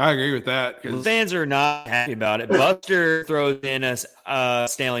agree. I agree with that. The fans are not happy about it. Buster throws in a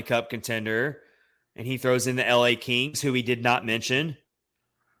Stanley Cup contender, and he throws in the LA Kings, who he did not mention.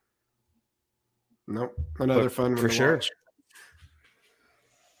 Nope. Another fun one for to sure. watch.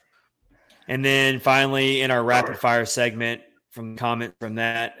 And then finally, in our rapid fire segment, from the comment from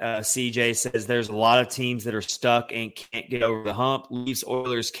that, CJ says there's a lot of teams that are stuck and can't get over the hump. Leafs,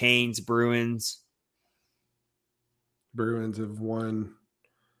 Oilers, Canes, Bruins. Bruins have won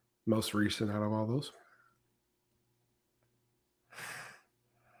most recent out of all those.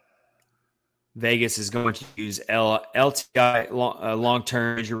 Vegas is going to use LTI,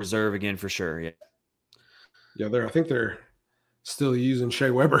 long-term injury reserve again for sure. Yeah, I think they're still using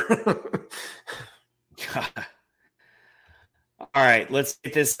Shea Weber. All right, let's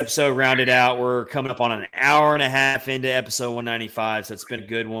get this episode rounded out. We're coming up on an hour and a half into episode 195, so it's been a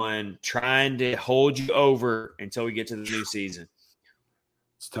good one. Trying to hold you over until we get to the new season.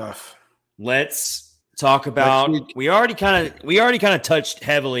 It's tough. Let's talk about. We already kind of touched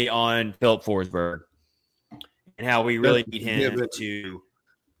heavily on Philip Forsberg and how we really need him to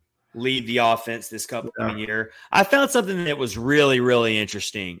lead the offense this coming year. I found something that was really, really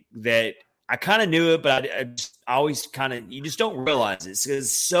interesting that I kind of knew it, but I always you just don't realize it.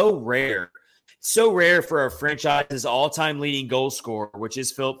 It's so rare. It's so rare for our franchise's all-time leading goal scorer, which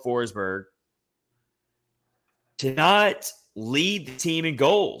is Philip Forsberg, to not lead the team in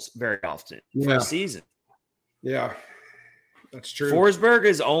goals very often for a season. Yeah, that's true. Forsberg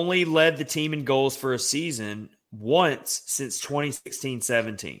has only led the team in goals for a season once since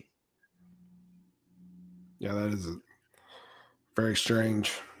 2016-17. Yeah, that is very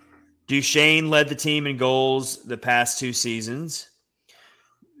strange. Duchesne led the team in goals the past 2 seasons.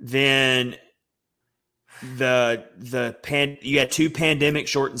 Then you had 2 pandemic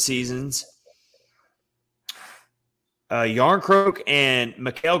shortened seasons. Yarncroke and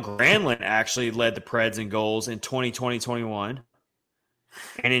Mikael Granlund actually led the Preds in goals in 2020-21.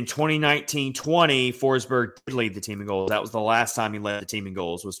 And in 2019-20, Forsberg did lead the team in goals. That was the last time he led the team in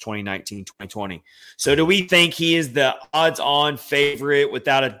goals, was 2019-2020. So do we think he is the odds-on favorite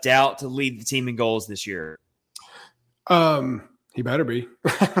without a doubt to lead the team in goals this year? I He better be.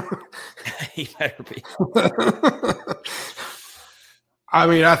 He better be. I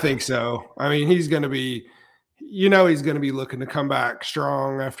mean, I think so. I mean, he's going to be, he's going to be looking to come back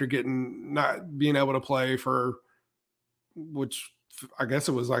strong after not being able to play for, which I guess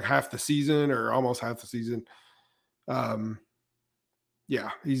it was like half the season or almost half the season. Yeah,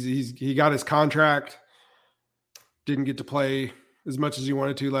 he got his contract, didn't get to play as much as he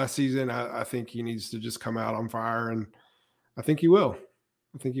wanted to last season. I think he needs to just come out on fire, and I think he will.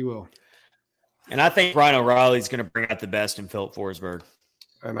 And I think Ryan O'Reilly's going to bring out the best in Philip Forsberg.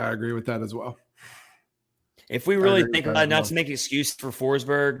 And I agree with that as well. If we really think about it, not to make an excuse for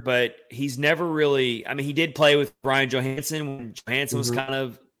Forsberg, but he's never really – I mean, he did play with Ryan Johansson when Johansson was kind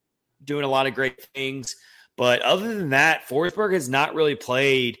of doing a lot of great things. But other than that, Forsberg has not really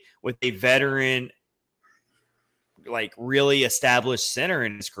played with a veteran, like really established center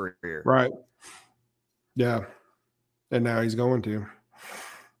in his career. Right. Yeah. And now he's going to.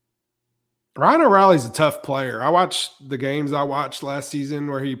 Ryan O'Reilly's a tough player. I watched the games I watched last season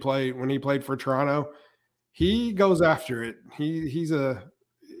when he played for Toronto. He goes after it.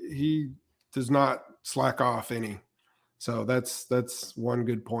 He does not slack off any. So that's one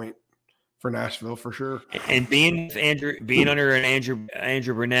good point for Nashville for sure. And being under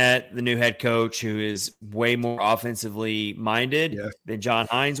Andrew Brunette, the new head coach, who is way more offensively minded than John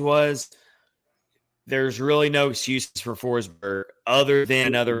Hines was, there's really no excuses for Forsberg other than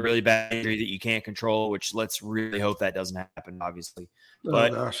another really bad injury that you can't control, which let's really hope that doesn't happen, obviously.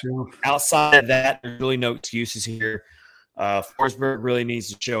 But outside of that, there's really no excuses here. Forsberg really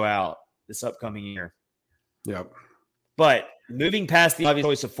needs to show out this upcoming year. Yep. But moving past the obvious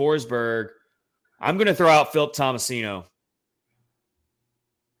choice of Forsberg, I'm going to throw out Philip Tomasino.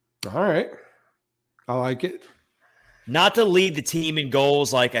 All right. I like it. Not to lead the team in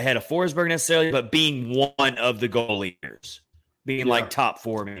goals like ahead of Forsberg necessarily, but being one of the goal leaders, being like top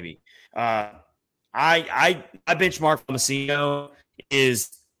 4 maybe. I benchmark Tomasino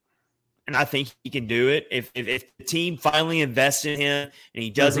and I think he can do it. If the team finally invests in him and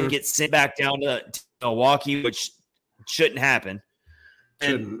he doesn't get sent back down to Milwaukee, which shouldn't happen,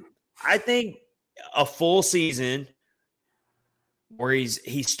 and I think a full season where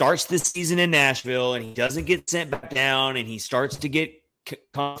he starts the season in Nashville and he doesn't get sent back down and he starts to get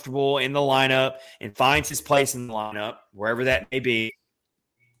comfortable in the lineup and finds his place in the lineup, wherever that may be,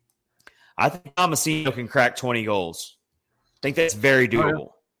 I think Tomasino can crack 20 goals. I think that's very doable.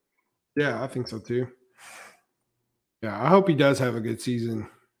 Yeah, I think so too. Yeah, I hope he does have a good season.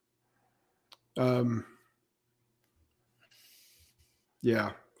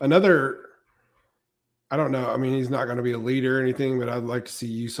 Yeah, I don't know. I mean, he's not going to be a leader or anything, but I'd like to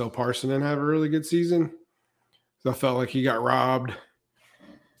see Juuso Parssinen have a really good season. I felt like he got robbed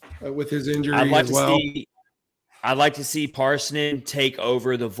with his injury as well. I'd like to see Parssinen take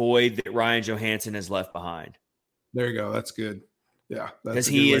over the void that Ryan Johansson has left behind. There you go. That's good. Yeah. Because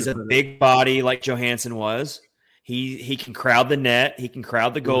he is a big body like Johansson was. He can crowd the net. He can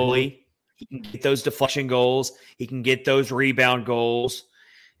crowd the goalie. He can get those deflection goals. He can get those rebound goals.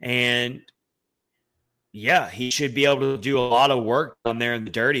 And yeah, he should be able to do a lot of work on there in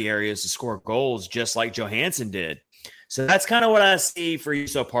the dirty areas to score goals, just like Johansson did. So that's kind of what I see for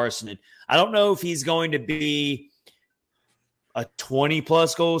Juuso Parssinen. I don't know if he's going to be a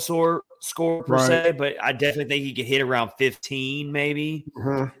 20-plus goal score per se, but I definitely think he could hit around 15 maybe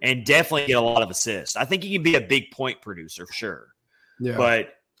and definitely get a lot of assists. I think he can be a big point producer for sure. Yeah.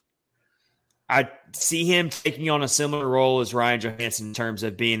 But I see him taking on a similar role as Ryan Johansson in terms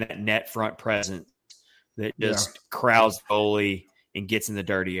of being that net front presence that just crowds goalie and gets in the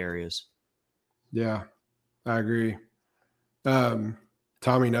dirty areas. Yeah, I agree.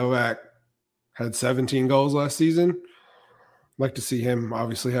 Tommy Novak had 17 goals last season. I'd like to see him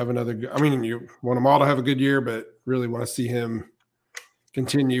obviously have another – I mean, you want them all to have a good year, but really want to see him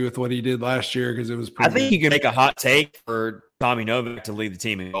continue with what he did last year because it was pretty I think you can make a hot take for Tommy Novak to lead the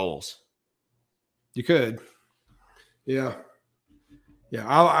team in goals. You could. Yeah. Yeah,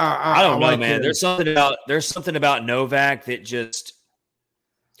 I don't know, man. There's something about Novak that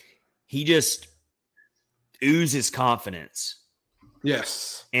he just oozes confidence.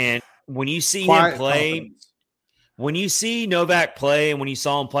 Yes. And when you see him play, when you see Novak play and when you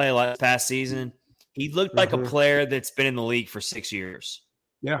saw him play last past season, he looked like a player that's been in the league for 6 years.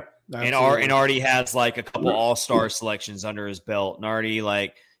 Yeah. And already has like a couple all-star selections under his belt and already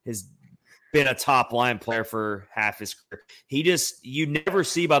like has been a top line player for half his career. You never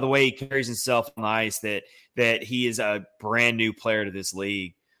see by the way he carries himself on the ice that he is a brand new player to this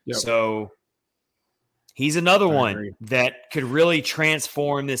league. Yep. So He's another one that could really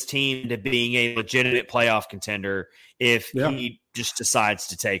transform this team into being a legitimate playoff contender if he just decides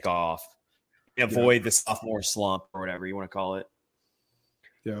to take off, avoid the sophomore slump or whatever you want to call it.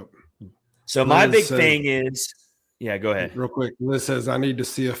 Yep. So my big thing is, go ahead. Real quick. Liz says, I need to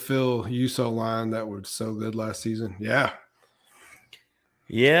see a Phil Uso line that was so good last season. Yeah.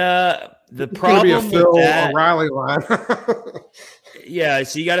 Yeah. The problem be a Phil with that, O'Reilly line.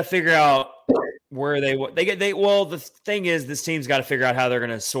 so you got to figure out where the thing is, this team's got to figure out how they're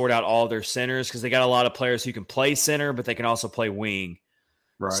going to sort out all their centers because they got a lot of players who can play center, but they can also play wing.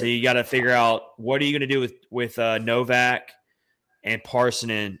 Right. So you got to figure out what are you going to do with Novak and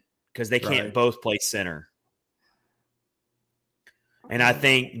Parsonen because they can't both play center. And I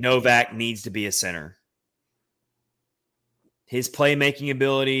think Novak needs to be a center. His playmaking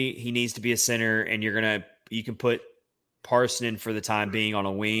ability, he needs to be a center, and you can put Parsonen for the time being on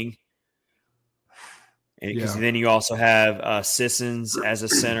a wing. Because then you also have Sissons as a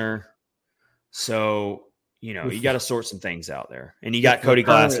center. So, you got to sort some things out there. And you got Cody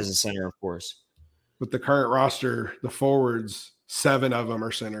Glass as a center, of course. With the current roster, the forwards, 7 of them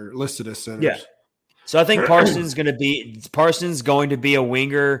are listed as centers. Yeah. So I think Parsons going to be a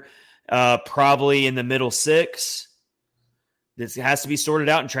winger, probably in the middle 6. This has to be sorted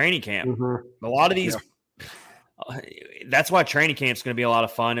out in training camp. Mm-hmm. A lot of these, that's why training camp is going to be a lot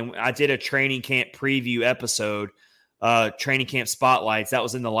of fun. And I did a training camp preview episode, training camp spotlights. That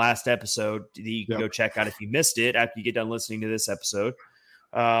was in the last episode that you can go check out if you missed it after you get done listening to this episode,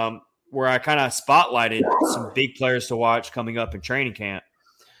 where I kind of spotlighted some big players to watch coming up in training camp,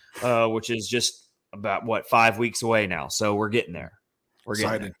 which is just about 5 weeks away now. So we're getting there. We're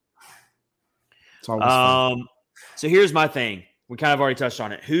getting there. It's always fun. So here's my thing. We kind of already touched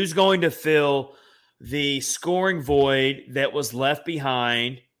on it. Who's going to fill the scoring void that was left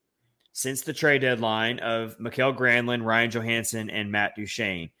behind since the trade deadline of Mikael Granlund, Ryan Johansson, and Matt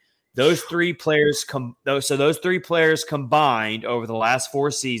Duchene? Those three players those 3 players combined over the last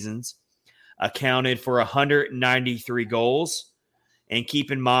 4 seasons accounted for 193 goals. And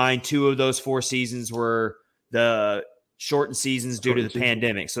keep in mind, 2 of those 4 seasons were the shortened seasons due to the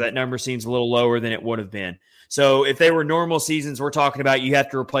pandemic. So that number seems a little lower than it would have been. So if they were normal seasons, we're talking about you have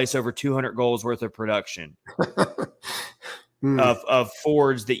to replace over 200 goals worth of production of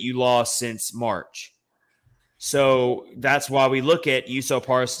forwards that you lost since March. So that's why we look at Juuso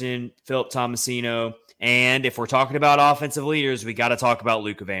Parsonen, Philip Tomasino, and if we're talking about offensive leaders, we got to talk about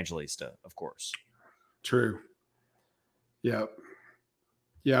Luke Evangelista, of course. True. Yeah.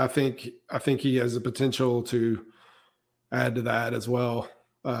 Yeah, I think he has the potential to add to that as well.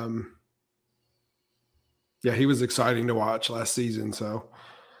 He was exciting to watch last season, so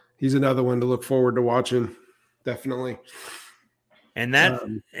he's another one to look forward to watching, definitely. And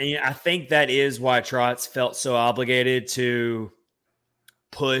I think that is why Trotz felt so obligated to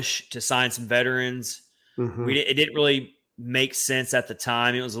push to sign some veterans. Mm-hmm. It didn't really make sense at the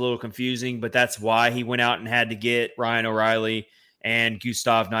time. It was a little confusing, but that's why he went out and had to get Ryan O'Reilly and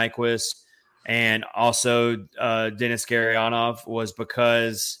Gustav Nyquist and also Denis Gurianov, was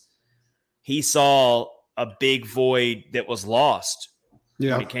because he saw a big void that was lost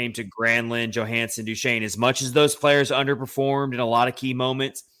when it came to Granlund, Johansson, Duchene. As much as those players underperformed in a lot of key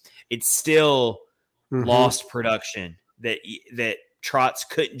moments, it still lost production that Trotz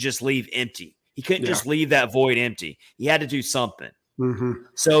couldn't just leave empty. He couldn't just leave that void empty. He had to do something. Mm-hmm.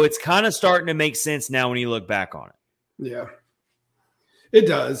 So it's kind of starting to make sense now when you look back on it. Yeah, it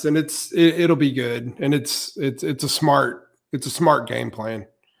does, and it'll be good, and it's a smart game plan.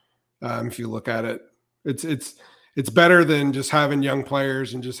 If you look at it, it's better than just having young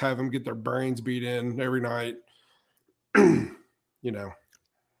players and just have them get their brains beat in every night.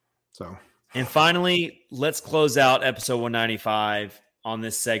 So. And finally, let's close out episode 195 on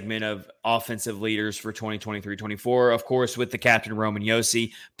this segment of offensive leaders for 2023-24. Of course, with the captain, Roman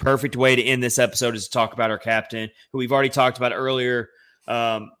Josi. Perfect way to end this episode is to talk about our captain, who we've already talked about earlier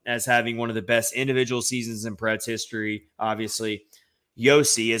as having one of the best individual seasons in Preds history, obviously.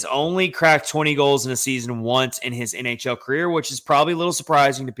 Josi has only cracked 20 goals in a season once in his NHL career, which is probably a little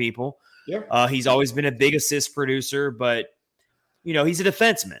surprising to people. Yeah. He's always been a big assist producer, but he's a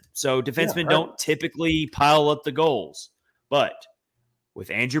defenseman. So defensemen don't typically pile up the goals. But with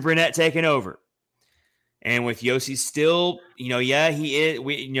Andrew Brunette taking over and with Josi still, he is.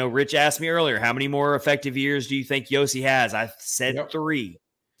 Rich asked me earlier, how many more effective years do you think Josi has? I said 3.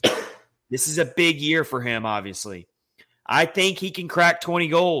 This is a big year for him, obviously. I think he can crack 20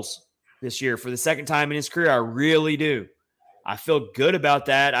 goals this year for the second time in his career. I really do. I feel good about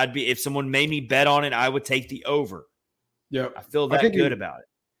that. If someone made me bet on it, I would take the over. Yeah, I feel that good about it.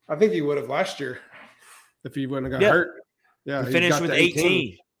 I think he would have last year. if he wouldn't have got hurt. Yeah, he finished with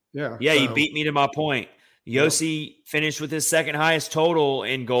 18. Yeah, he beat me to my point. Yossi finished with his second highest total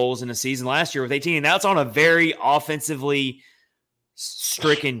in goals in a season last year with 18, and that's on a very offensively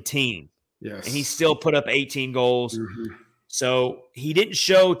stricken team. Yes, and he still put up 18 goals. Mm-hmm. So he didn't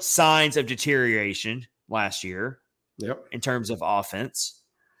show signs of deterioration last year. Yep. In terms of offense.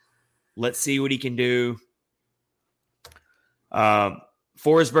 Let's see what he can do.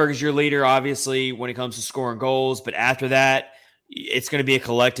 Forsberg is your leader, obviously, when it comes to scoring goals. But after that, it's going to be a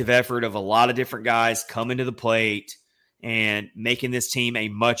collective effort of a lot of different guys coming to the plate and making this team a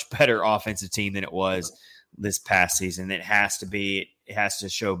much better offensive team than it was this past season. It has to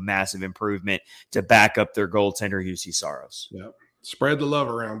show massive improvement to back up their goaltender, UC Saros. Yep. Spread the love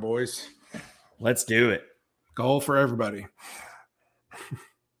around, boys. Let's do it. Goal for everybody.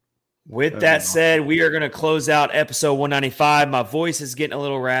 With that said, we are going to close out episode 195. My voice is getting a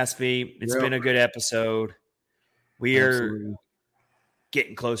little raspy. It's been a good episode. We are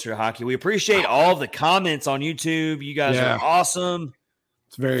getting closer to hockey. We appreciate all the comments on YouTube. You guys are awesome.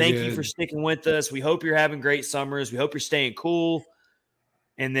 It's very Thank good. you for sticking with us. We hope you're having great summers. We hope you're staying cool.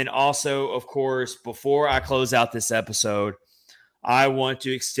 And then also, of course, before I close out this episode, I want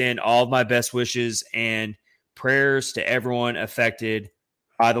to extend all of my best wishes and prayers to everyone affected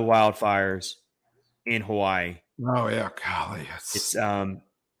by the wildfires in Hawaii. Oh yeah, golly, it's horrible.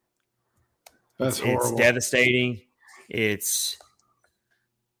 It's devastating. It's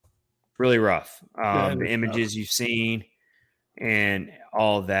really rough. The images you've seen and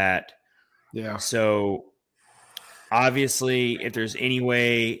all of that. Yeah. So obviously, if there's any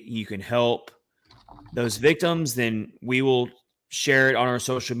way you can help those victims, then we will share it on our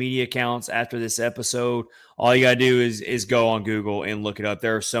social media accounts after this episode. All you got to do is go on Google and look it up.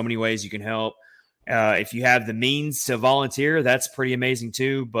 There are so many ways you can help. If you have the means to volunteer, that's pretty amazing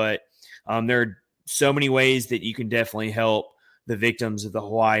too. But there are so many ways that you can definitely help the victims of the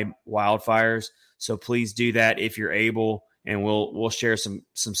Hawaii wildfires. So please do that if you're able. And we'll share some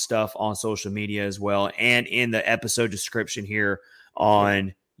stuff on social media as well. And in the episode description here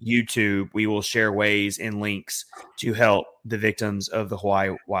on YouTube, we will share ways and links to help the victims of the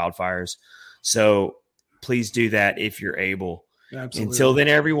Hawaii wildfires. So please do that if you're able. Absolutely. Until then,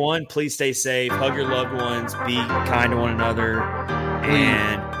 everyone, please stay safe, hug your loved ones, be kind to one another,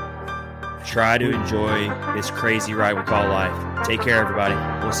 and try to enjoy this crazy ride we call life. Take care, everybody.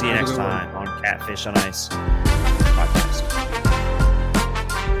 We'll see you next time on Catfish on Ice.